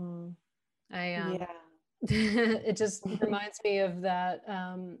 It just reminds me of that.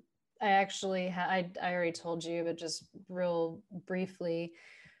 I actually I already told you, but just real briefly,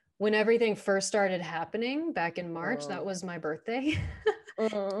 when everything first started happening back in March, that was my birthday.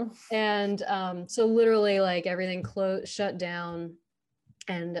 And so literally like everything shut down,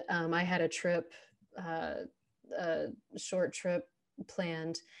 and I had a trip, a short trip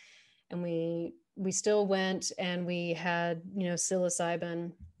planned, and we still went, and we had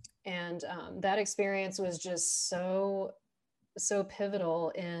psilocybin, and that experience was just so pivotal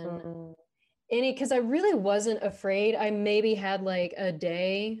in because I really wasn't afraid. I maybe had like a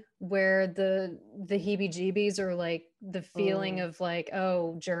day where the heebie-jeebies, or like the feeling of like,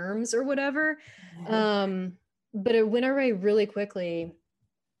 oh, germs or whatever. But it went away really quickly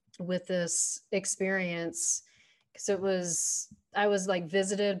with this experience, because I was like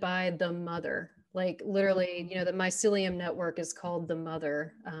visited by the mother, like literally, the mycelium network is called the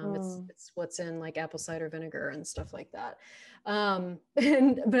mother. It's what's in like apple cider vinegar and stuff like that.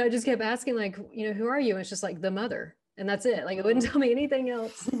 But I just kept asking, like, who are you? And it's just like the mother, and that's it. Like it wouldn't tell me anything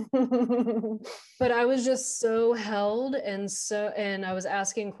else. But I was just so held, and I was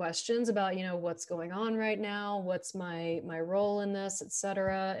asking questions about, what's going on right now, what's my role in this,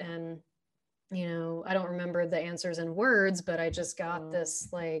 etc. And I don't remember the answers in words, but I just got this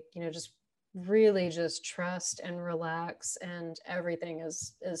like, just really just trust and relax, and everything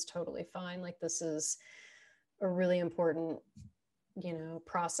is totally fine. Like this is a really important,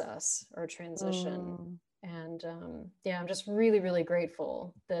 process or transition. And I'm just really, really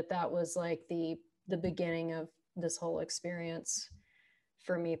grateful that was like the beginning of this whole experience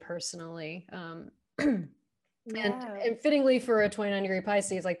for me personally. And fittingly for a 29-degree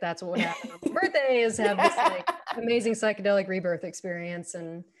Pisces, like that's what would happen on my birthday, is have this like amazing psychedelic rebirth experience.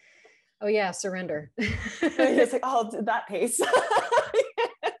 And surrender. It's like, that piece.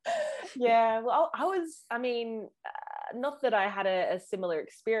 Well, not that I had a similar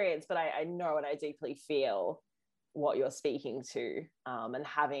experience, but I know and I deeply feel what you're speaking to, and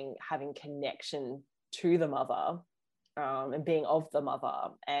having connection to the mother, and being of the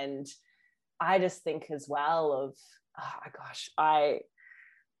mother. And I just think as well of, oh my gosh, I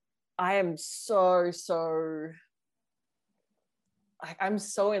am I'm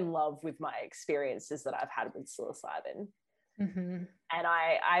so in love with my experiences that I've had with psilocybin. Mm-hmm. And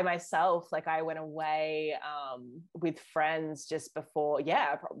I myself, like, I went away with friends just before,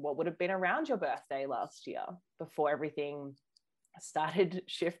 what would have been around your birthday last year, before everything started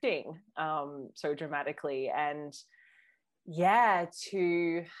shifting so dramatically. And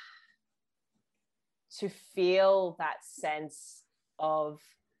to feel that sense of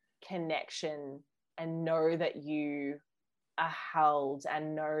connection and know that you are held,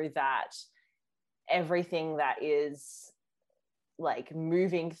 and know that everything that is like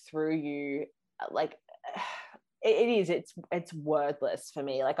moving through you, like it's wordless for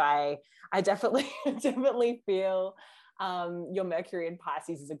me. Like I definitely feel your Mercury in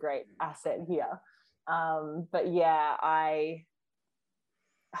Pisces is a great asset here. But yeah, I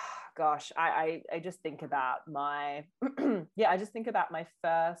just think about my I just think about my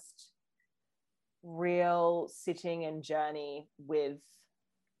first real sitting and journey with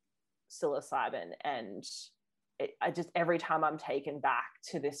psilocybin, and I just, every time I'm taken back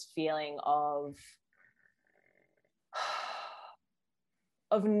to this feeling of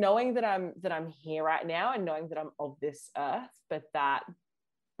knowing that I'm here right now, and knowing that I'm of this earth, but that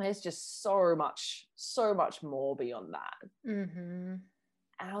there's just so much more beyond that. Mm-hmm.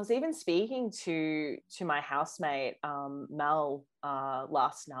 And I was even speaking to my housemate, Mel,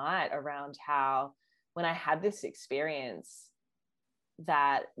 last night, around how when I had this experience,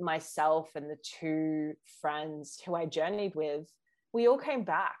 that myself and the two friends who I journeyed with, we all came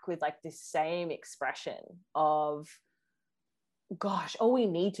back with like this same expression of, gosh, all we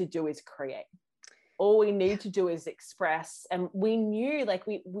need to do is create. All we need to do is express. And we knew, like,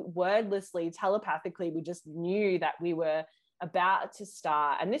 we wordlessly, telepathically, we just knew that we were about to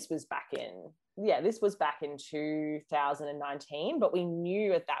start. And this was back in 2019, but we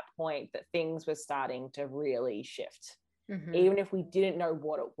knew at that point that things were starting to really shift. Mm-hmm. Even if we didn't know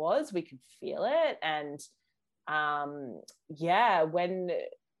what it was, we could feel it. And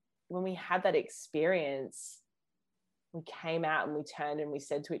when we had that experience, we came out and we turned and we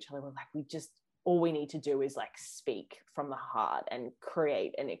said to each other, we're like, all we need to do is like speak from the heart and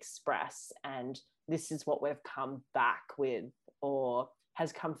create and express. And this is what we've come back with, or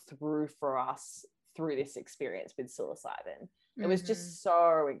has come through for us through this experience with psilocybin. Mm-hmm. It was just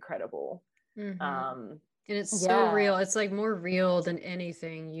so incredible. Mm-hmm. And it's so real. It's like more real than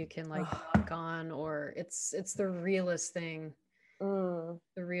anything you can like knock on, or it's the realest thing, the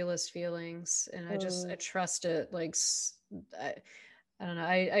realest feelings. And I trust it. Like, I don't know.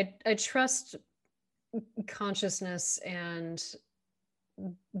 I trust consciousness and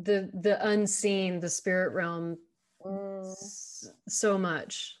the unseen, the spirit realm, so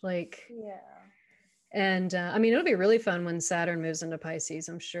much. Like, and I mean, it'll be really fun when Saturn moves into Pisces,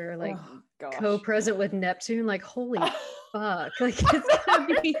 I'm sure, like co-present with Neptune, like, holy fuck, like it's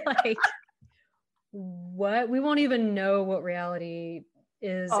gonna be like, what? We won't even know what reality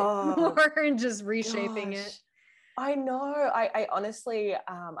is anymore, and just reshaping it. I know. I honestly,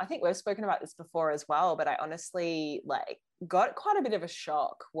 I think we've spoken about this before as well, but I honestly like got quite a bit of a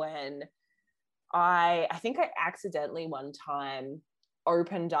shock when I think I accidentally one time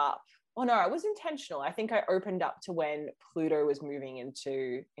opened up. Oh no, it was intentional. I think I opened up to when Pluto was moving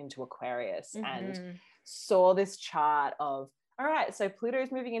into Aquarius, and saw this chart of, all right, so Pluto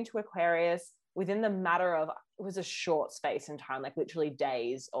is moving into Aquarius within the matter of, it was a short space in time, like literally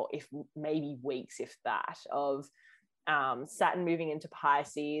days, or if maybe weeks, if that, of Saturn moving into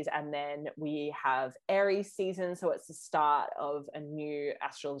Pisces. And then we have Aries season, so it's the start of a new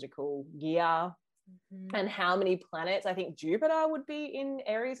astrological year. And how many planets? I think Jupiter would be in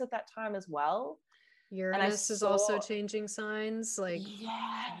Aries at that time as well. Uranus is also changing signs, like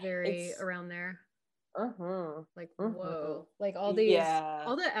very around there. Like, whoa, like all these,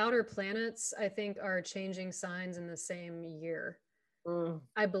 all the outer planets, I think, are changing signs in the same year.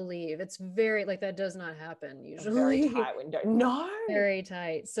 I believe it's very, like, that does not happen usually. A very tight window. No, very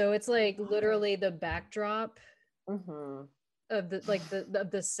tight. So it's like literally the backdrop of the, like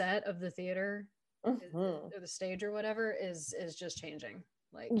the set of the theater, or the stage or whatever, is just changing.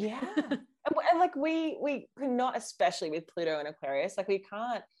 Like, and like we could not, especially with Pluto and Aquarius, like we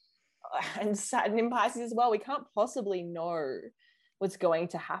can't, and Saturn in Pisces as well, we can't possibly know what's going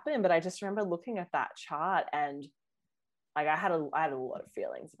to happen. But I just remember looking at that chart, and like I had a lot of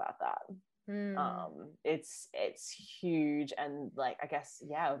feelings about that. It's huge. And like, I guess,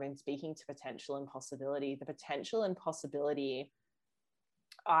 yeah, I've been speaking to potential and possibility. The potential and possibility,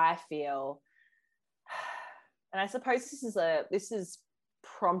 I feel, and I suppose this is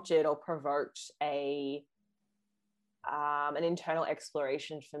prompted or provoked an internal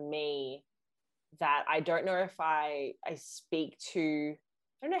exploration for me, that I don't know if I speak to,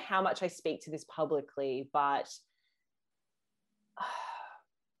 I don't know how much I speak to this publicly, but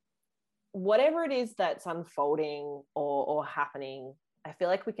whatever it is that's unfolding or happening, I feel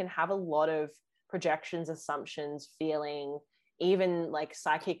like we can have a lot of projections, assumptions, feeling, even like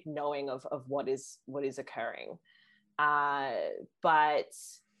psychic knowing of what is occurring. But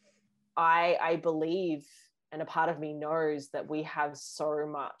I believe, and a part of me knows, that we have so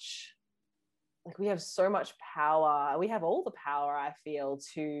much power. We have all the power, I feel,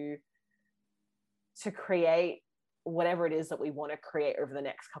 to create whatever it is that we want to create over the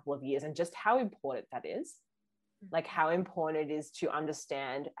next couple of years, and just how important that is. Like how important it is to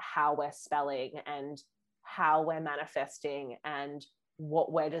understand how we're spelling and how we're manifesting and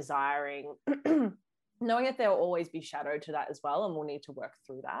what we're desiring, knowing that there will always be shadow to that as well, and we'll need to work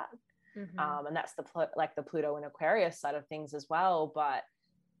through that. And that's the Pluto and Aquarius side of things as well. But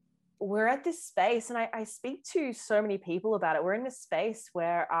we're at this space, and I speak to so many people about it. We're in this space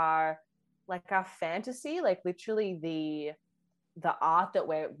where our fantasy, like literally the art that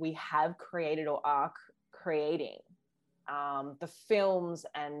we have created or are creating, the films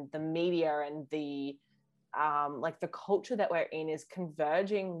and the media and the the culture that we're in, is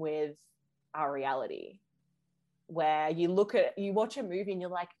converging with our reality. Where you watch a movie and you're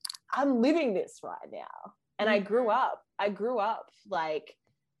like, I'm living this right now. And I grew up like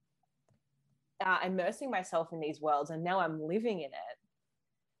immersing myself in these worlds, and now I'm living in it.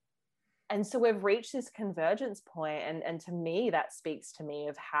 And so we've reached this convergence point, and to me, that speaks to me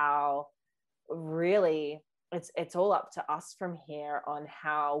of how really it's all up to us from here on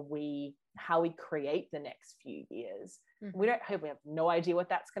how we create the next few years. We have no idea what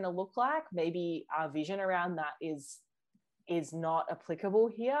that's going to look like. Maybe our vision around that is not applicable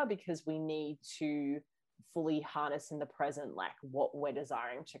here, because we need to fully harness in the present like what we're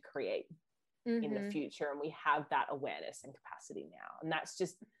desiring to create in the future, and we have that awareness and capacity now. And that's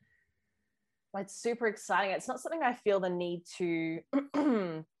just, it's super exciting. It's not something I feel the need to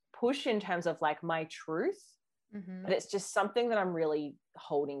push in terms of like my truth, but it's just something that I'm really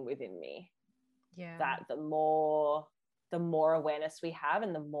holding within me. Yeah. That the more awareness we have,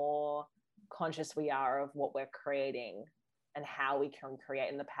 and the more conscious we are of what we're creating and how we can create,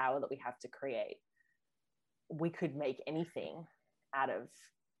 and the power that we have to create, we could make anything out of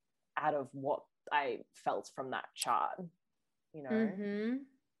what I felt from that chart, you know?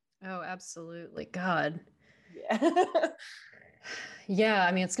 Oh, absolutely. God. Yeah. Yeah,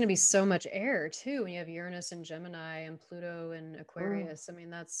 I mean, it's going to be so much air too when you have Uranus and Gemini and Pluto and Aquarius. I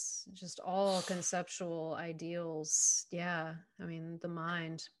mean, that's just all conceptual ideals. Yeah, I mean, the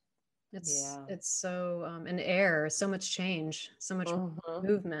mind. It's so and air, so much change, so much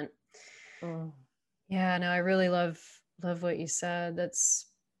movement. Yeah, no, I really love what you said.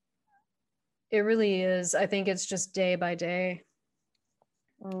 It really is. I think it's just day by day.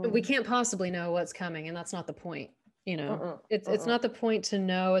 We can't possibly know what's coming, and that's not the point. You know, it's not the point to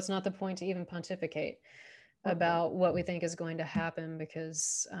know. It's not the point to even pontificate about what we think is going to happen,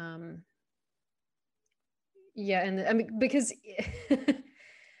 because and I mean, because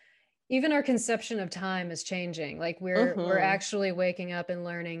even our conception of time is changing. Like we're actually waking up and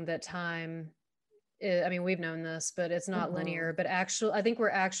learning that time I mean, we've known this, but it's not linear. But I think we're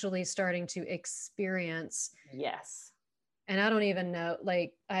actually starting to experience. Yes. And I don't even know,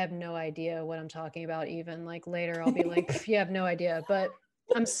 like, I have no idea what I'm talking about. Even like later, I'll be like, you have no idea. But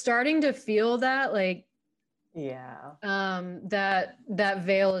I'm starting to feel that, like, that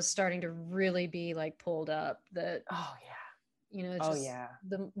veil is starting to really be like pulled up. That you know, it's just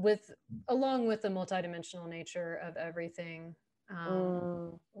along with the multidimensional nature of everything,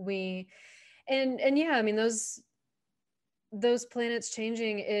 and yeah, I mean, those planets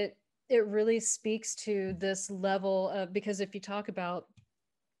changing, it really speaks to this level of, because if you talk about,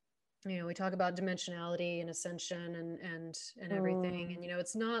 you know, we talk about dimensionality and ascension and everything, and you know,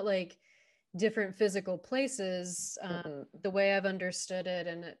 it's not like different physical places. The way I've understood it,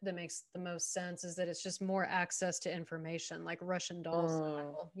 and that makes the most sense, is that it's just more access to information, like Russian doll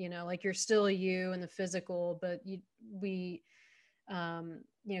style. You know, like you're still you in the physical, but we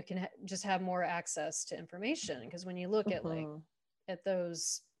you know, can just have more access to information. Because when you look at like at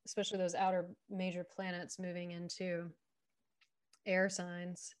those, especially those outer major planets moving into air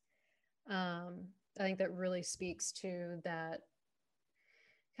signs, I think that really speaks to that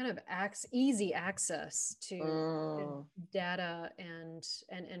kind of easy access to data and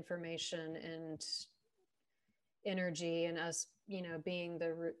information and energy, and us, you know, being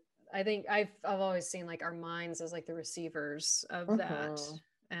I think I've always seen like our minds as like the receivers of that,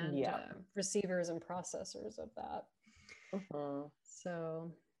 and receivers and processors of that.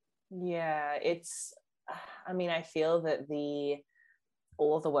 So yeah, it's, I mean, I feel that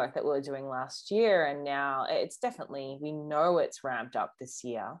all of the work that we were doing last year, and now it's definitely, we know it's ramped up this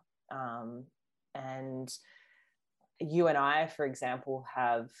year. And you and I, for example,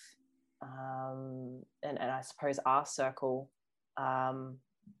 have, and I suppose our circle, have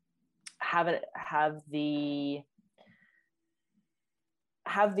the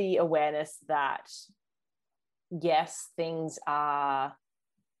awareness that yes, things are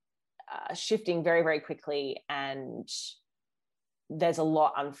shifting very, very quickly, and there's a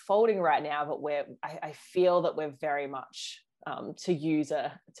lot unfolding right now, but I feel that we're very much, to use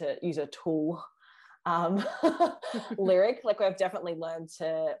a Tool lyric, like we've definitely learned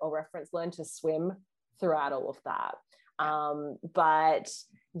to swim throughout all of that. But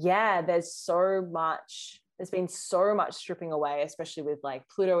yeah, there's been so much stripping away, especially with like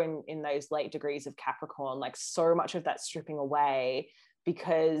Pluto in those late degrees of Capricorn, like so much of that stripping away,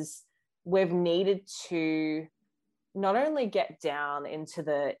 because we've needed to not only get down into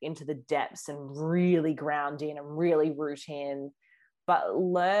the depths and really ground in and really root in, but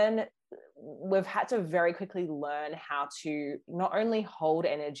we've had to very quickly learn how to not only hold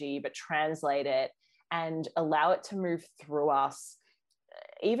energy, but translate it and allow it to move through us.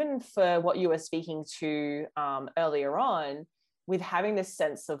 Even for what you were speaking to earlier on, with having this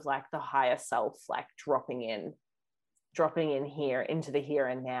sense of like the higher self, like dropping in here into the here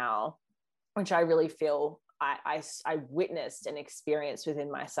and now, which I really feel I witnessed and experienced within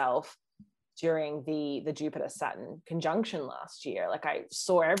myself during the Jupiter Saturn conjunction last year. Like I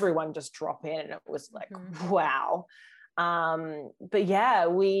saw everyone just drop in, and it was like, wow. But yeah,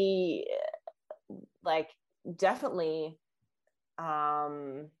 we like definitely,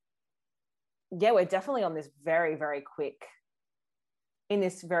 we're definitely on this very, very quick, in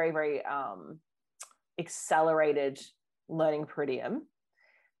this very, very accelerated learning peridium.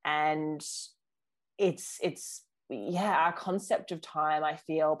 And it's our concept of time, I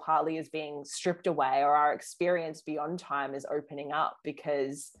feel, partly is being stripped away, or our experience beyond time is opening up,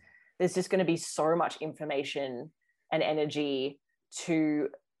 because there's just going to be so much information and energy to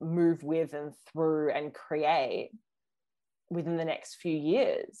move with and through and create within the next few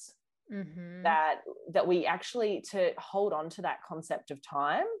years, that we actually, to hold on to that concept of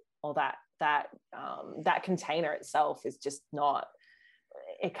time, or that container itself, is just not,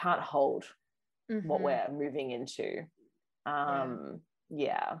 it can't hold what we're moving into. I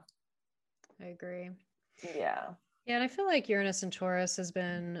agree. Yeah, and I feel like Uranus and Taurus has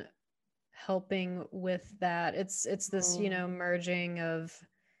been helping with that. It's this, you know, merging of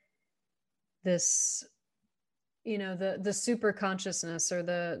this, you know, the super consciousness, or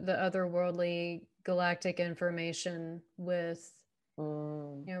the otherworldly galactic information with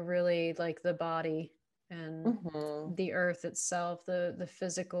you know, really like the body and the earth itself, the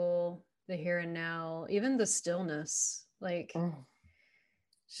physical, the here and now, even the stillness, like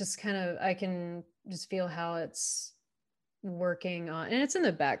it's just kind of, I can just feel how it's working on, and it's in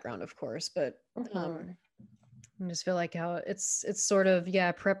the background, of course, but I just feel like how it's sort of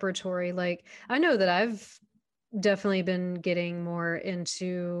preparatory. Like I know that I've definitely been getting more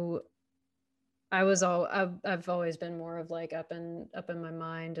into, I've always been more of like up in my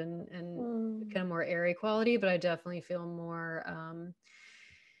mind and kind of more airy quality, but I definitely feel more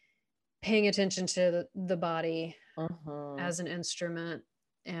paying attention to the body as an instrument,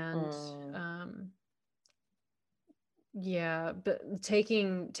 and but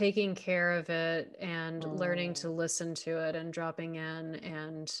taking care of it, and learning to listen to it, and dropping in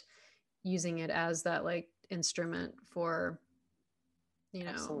and using it as that like instrument for, you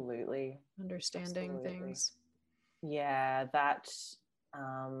know, absolutely understanding things.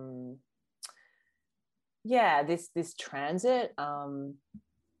 This transit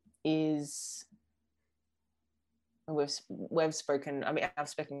is, we've spoken, I mean, I've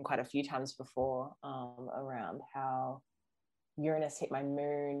spoken quite a few times before around how Uranus hit my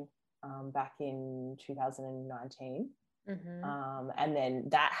moon back in 2019. And then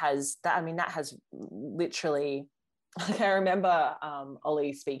that has literally, like, I remember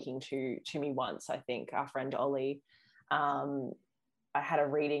Ollie speaking to me once, I think, our friend Ollie. I had a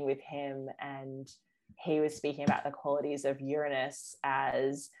reading with him, and he was speaking about the qualities of Uranus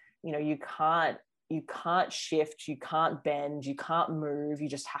as, you know, you can't shift, you can't bend, you can't move, you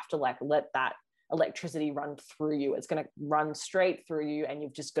just have to like let that electricity run through you. It's going to run straight through you, and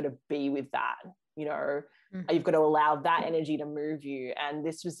you've just got to be with that, you know. You've got to allow that energy to move you. And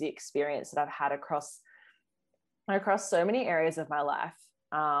this was the experience that I've had across so many areas of my life.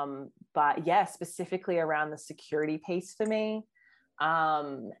 But yeah, specifically around the security piece for me,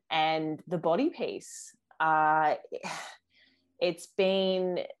 and the body piece. There's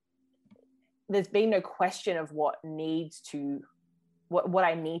been no question of what I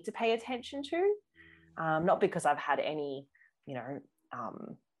need to pay attention to. Not because I've had any, you know,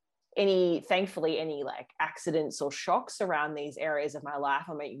 thankfully any like accidents or shocks around these areas of my life.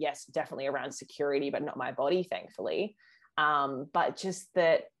 I mean, yes, definitely around security, but not my body, thankfully. But just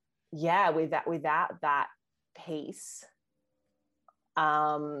that, yeah, without that piece,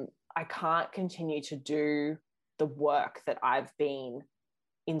 I can't continue to do the work that I've been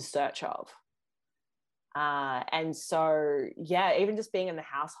in search of. And so, yeah, even just being in the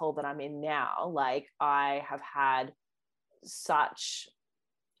household that I'm in now, like I have had such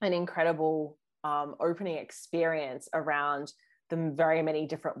an incredible opening experience around the very many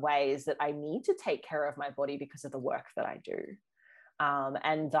different ways that I need to take care of my body because of the work that I do.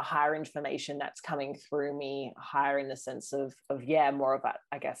 And the higher information that's coming through me, higher in the sense of yeah, more of that,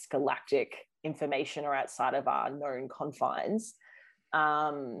 I guess, galactic information or outside of our known confines.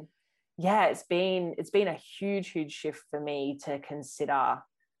 Yeah, it's been a huge shift for me to consider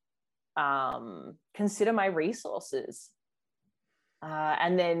my resources.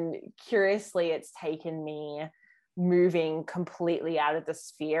 And then curiously, it's taken me moving completely out of the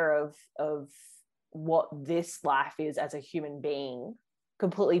sphere of what this life is as a human being,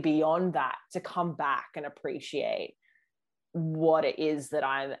 completely beyond that, to come back and appreciate what it is that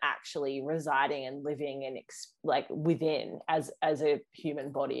I'm actually residing and living in, like within as a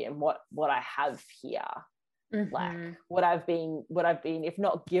human body, and what I have here. Like what I've been, if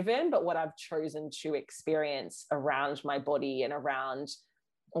not given, but what I've chosen to experience around my body and around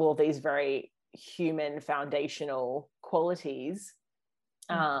all these very human foundational qualities,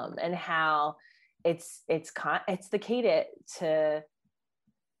 and how it's the key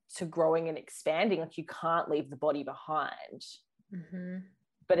to growing and expanding. Like you can't leave the body behind.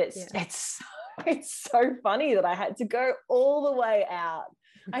 But it's so funny that I had to go all the way out.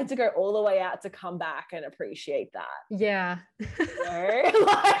 I had to go all the way out to come back and appreciate that. Yeah. You know?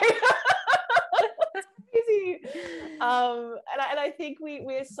 Like, it's crazy. And I think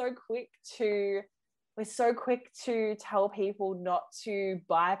we're so quick to tell people not to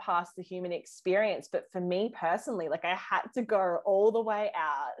bypass the human experience. But for me personally, like I had to go all the way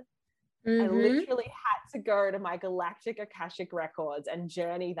out. I literally had to go to my galactic Akashic records and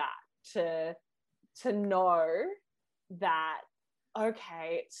journey that to know that,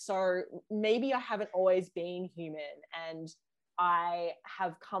 okay, so maybe I haven't always been human and I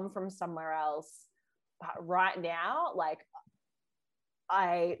have come from somewhere else, but right now, like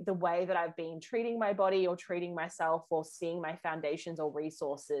the way that I've been treating my body or treating myself or seeing my foundations or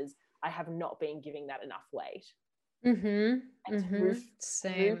resources, I have not been giving that enough weight. And to move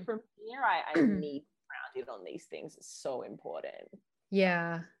from here, I need to ground in on these things. It's so important.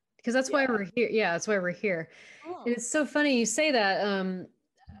 Yeah, because that's why we're here. Yeah, that's why we're here. And it's so funny you say that.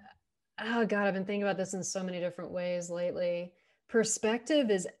 Oh God, I've been thinking about this in so many different ways lately. Perspective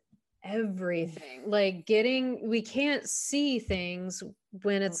is everything. Like we can't see things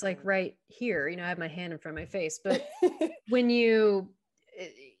when it's like right here. You know, I have my hand in front of my face, but when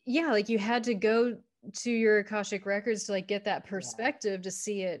like you had to go to your Akashic records to like get that perspective to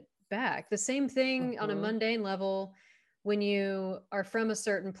see it back. The same thing on a mundane level, when you are from a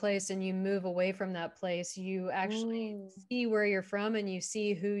certain place and you move away from that place, you actually see where you're from and you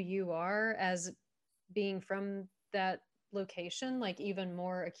see who you are as being from that location, like even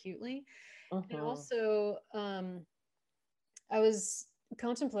more acutely. And also, I was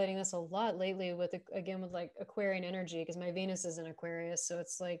contemplating this a lot lately with like Aquarian energy, because my Venus is in Aquarius. So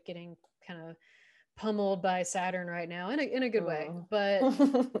it's like getting kind of pummeled by Saturn right now in a good way, but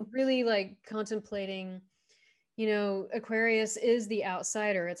really like contemplating, you know, Aquarius is the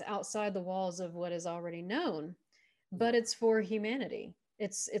outsider. It's outside the walls of what is already known, but it's for humanity.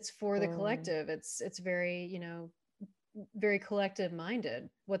 It's for the collective. It's very, you know, very collective minded.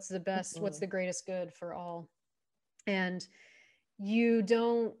 What's the best, what's the greatest good for all? And you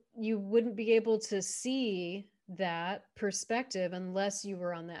wouldn't be able to see that perspective unless you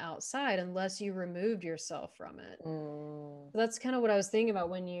were on the outside, unless you removed yourself from it. So that's kind of what I was thinking about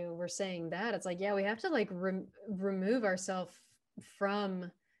when you were saying that. It's like, yeah, we have to like remove ourselves from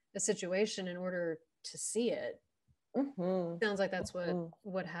a situation in order to see it. Sounds like that's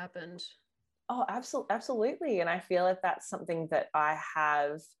what happened. Oh, absolutely. And I feel like that's something that I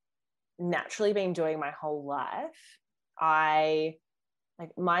have naturally been doing my whole life. I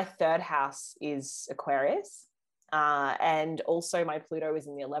like my third house is Aquarius, and also my Pluto is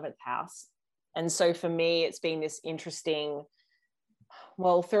in the 11th house. And so for me, it's been this interesting,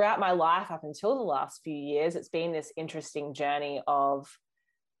 well, throughout my life up until the last few years, it's been this interesting journey of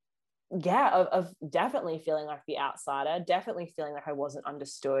definitely feeling like the outsider, definitely feeling like I wasn't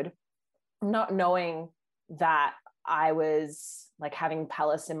understood, not knowing that I was like having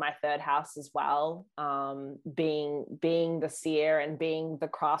Pallas in my third house as well, being the seer and being the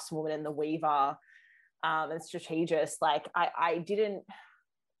craftswoman and the weaver, and strategist. Like I didn't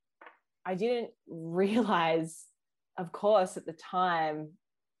realize, of course, at the time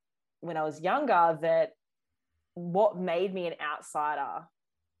when I was younger, that what made me an outsider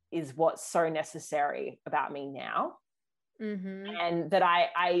is what's so necessary about me now. Mm-hmm. And that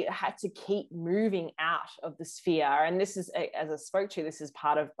I had to keep moving out of the sphere. And this is, as I spoke to, this is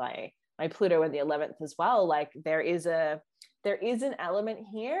part of my Pluto in the 11th as well. Like there is an element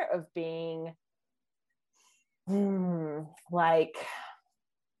here of being like,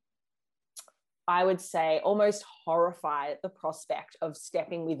 I would say almost horrified at the prospect of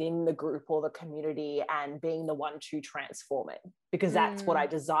stepping within the group or the community and being the one to transform it, because that's what I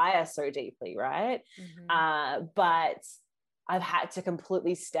desire so deeply, right? Mm-hmm. But I've had to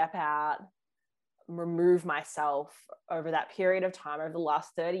completely step out, remove myself over that period of time, over the last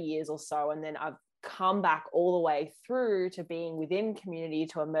 30 years or so, and then I've come back all the way through to being within community,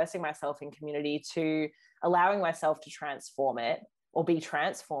 to immersing myself in community, to allowing myself to transform it or be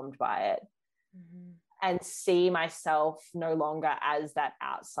transformed by it. Mm-hmm. And see myself no longer as that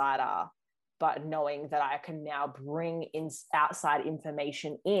outsider, but knowing that I can now bring in outside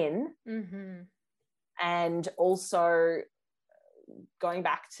information in. Mm-hmm. And also going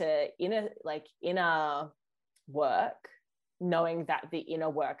back to inner work, knowing that the inner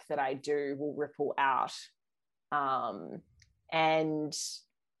work that I do will ripple out, and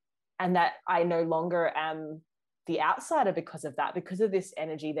that I no longer am the outsider because of that, because of this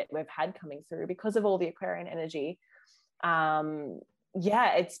energy that we've had coming through, because of all the Aquarian energy.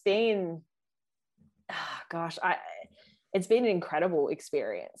 It's been, it's been an incredible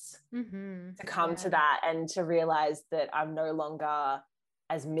experience to come to that, and to realize that I'm no longer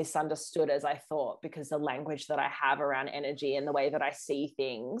as misunderstood as I thought, because the language that I have around energy and the way that I see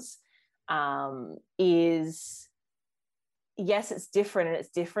things is, yes, it's different, and it's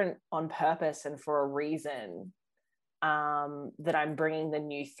different on purpose and for a reason. That I'm bringing the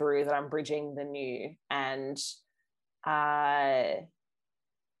new through, that I'm bridging the new. And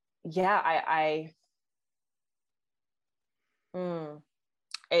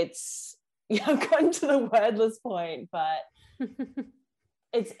it's, I've gotten to the wordless point, but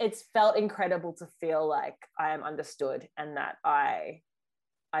it's felt incredible to feel like I am understood, and that I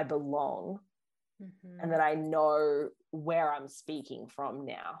belong, and that I know where I'm speaking from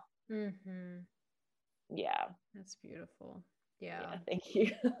now. Yeah, that's beautiful. Yeah, thank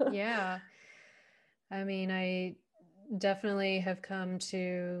you. Yeah, I mean, I definitely have come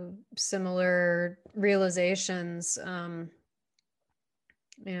to similar realizations,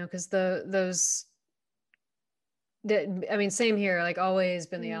 because I mean, same here, like always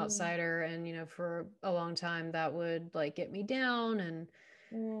been the outsider, and for a long time that would like get me down, and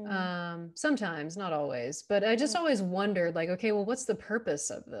sometimes, not always, but I just always wondered, like, okay, well, what's the purpose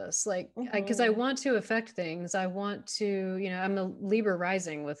of this? Like, because I want to affect things. I want to, I'm a Libra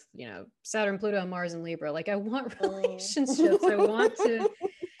rising with, Saturn, Pluto, and Mars in Libra. Like, I want relationships. I want to,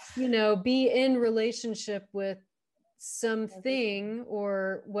 be in relationship with something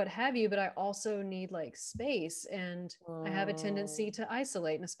or what have you, but I also need like space, and I have a tendency to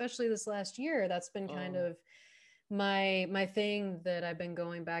isolate. And especially this last year, that's been kind of my thing that I've been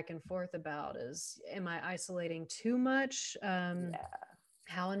going back and forth about is, am I isolating too much?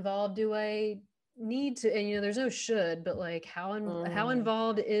 How involved do I need to, and there's no should, but like how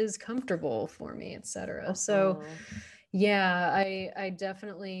involved is comfortable for me, etc. So yeah, I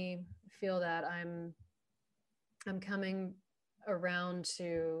definitely feel that I'm coming around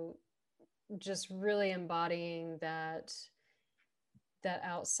to just really embodying that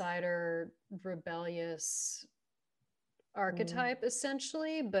outsider, rebellious archetype,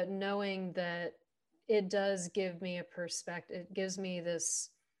 essentially, but knowing that it does give me a perspective. It gives me this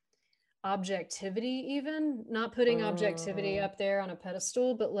objectivity, even not putting objectivity up there on a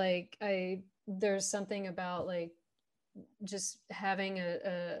pedestal, but like there's something about like just having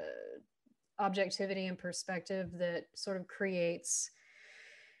a objectivity and perspective that sort of creates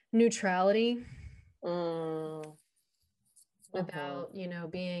neutrality without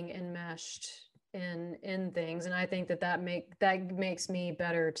being enmeshed in things. And I think that makes me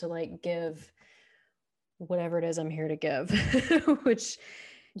better to like give whatever it is I'm here to give, which,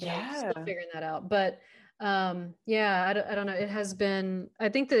 we're still figuring that out. But I don't know. It has been, I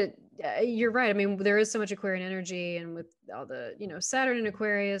think that you're right. I mean, there is so much Aquarian energy, and with all the, Saturn and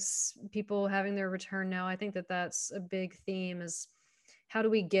Aquarius people having their return now, I think that that's a big theme, is how do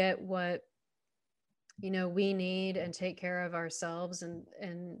we get what, we need and take care of ourselves,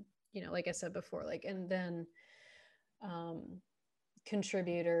 and, like I said before, like, and then,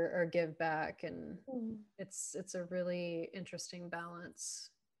 contribute or give back. And it's a really interesting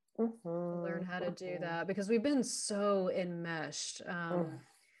balance to learn how to do that, because we've been so enmeshed,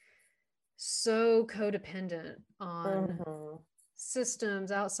 so codependent on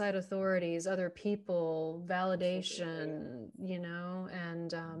systems, outside authorities, other people, validation,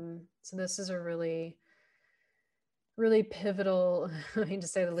 and so this is a really, really pivotal, I mean, to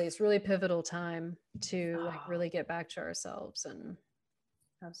say the least, really pivotal time to like really get back to ourselves. And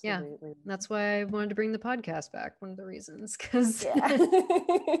absolutely, that's why I wanted to bring the podcast back. One of the reasons, because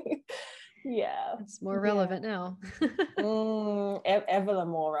it's more relevant now. Ever the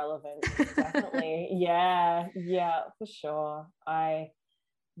more relevant, definitely. Yeah, for sure.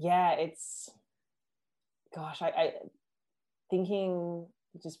 It's, gosh, I thinking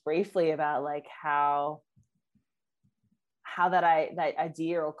just briefly about like how that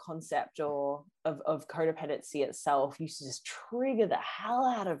idea or concept or of codependency itself used to just trigger the hell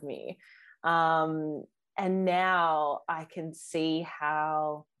out of me, and now I can see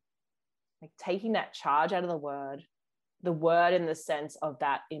how, like, taking that charge out of the word in the sense of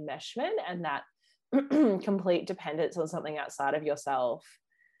that enmeshment and that complete dependence on something outside of yourself,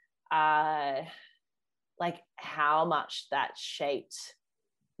 like how much that shaped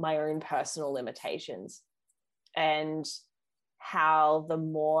my own personal limitations, and how the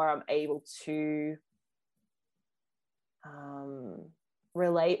more I'm able to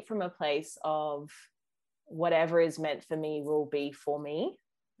relate from a place of whatever is meant for me will be for me,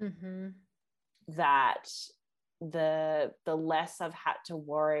 that the less I've had to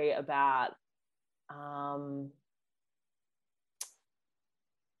worry about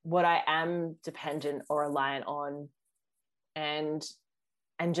what I am dependent or reliant on, and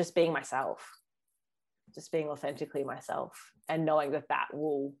just being myself, just being authentically myself, and knowing that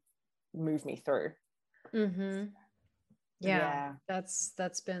will move me through.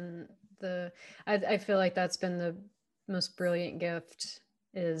 That's been I feel like that's been the most brilliant gift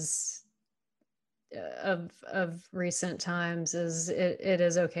is of recent times, is it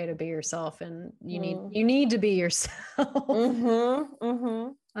is okay to be yourself, and you need to be yourself.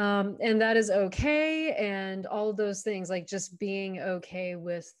 And that is okay, and all of those things, like just being okay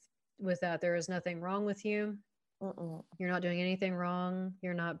with that. There is nothing wrong with you. You're not doing anything wrong.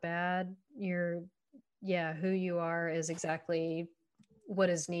 You're not bad. You're who you are is exactly what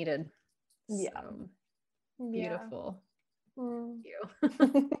is needed. So, beautiful. Thank you.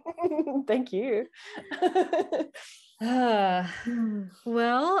 Thank you.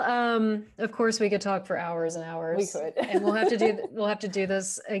 Well, of course we could talk for hours and hours. We could. And we'll have to do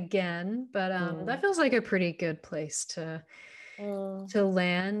this again, but that feels like a pretty good place to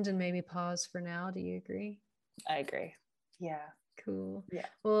land and maybe pause for now. Do you agree? I agree. Yeah. Cool. Yeah.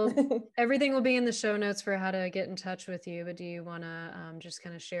 Well, everything will be in the show notes for how to get in touch with you, but do you want to just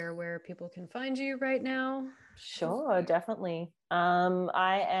kind of share where people can find you right now? Sure, definitely.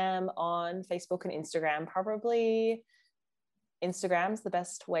 I am on Facebook and Instagram. Probably Instagram's the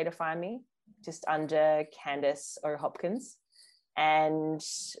best way to find me, just under Candice O. Hopkins. And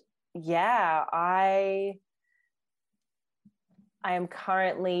I am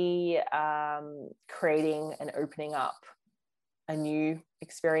currently creating and opening up a new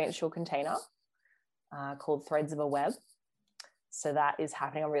experiential container called Threads of a Web. So that is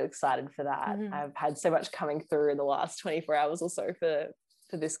happening. I'm really excited for that. I've had so much coming through in the last 24 hours or so for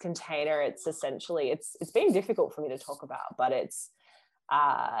this container. It's essentially, it's been difficult for me to talk about, but it's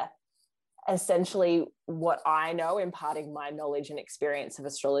essentially what I know, imparting my knowledge and experience of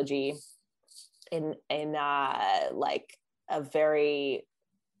astrology in like a very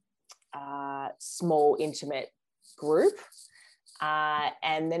small, intimate group.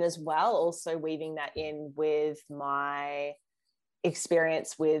 And then as well, also weaving that in with my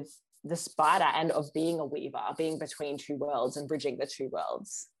experience with the spider and of being a weaver, being between two worlds and bridging the two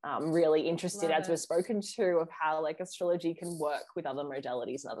worlds. I'm really interested, as we've spoken to, of how like astrology can work with other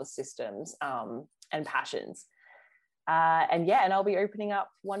modalities and other systems and passions. And I'll be opening up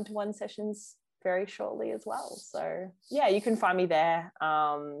one-to-one sessions very shortly as well. So you can find me there.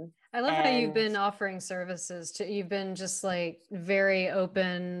 I love how you've been offering services you've been just like very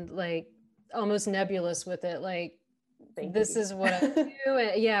open, like almost nebulous with it. Like, Thank this you. is what I do.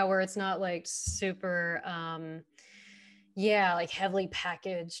 Yeah, where it's not like super, like heavily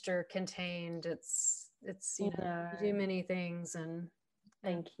packaged or contained. It's you do many things, and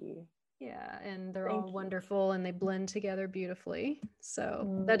thank you. Yeah, and they're all wonderful, and they blend together beautifully.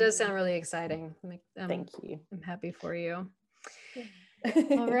 So that does sound really exciting. Thank you. I'm happy for you.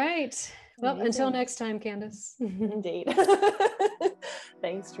 All right. Well, until next time, Candace. Indeed.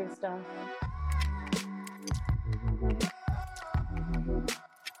 Thanks, Trista.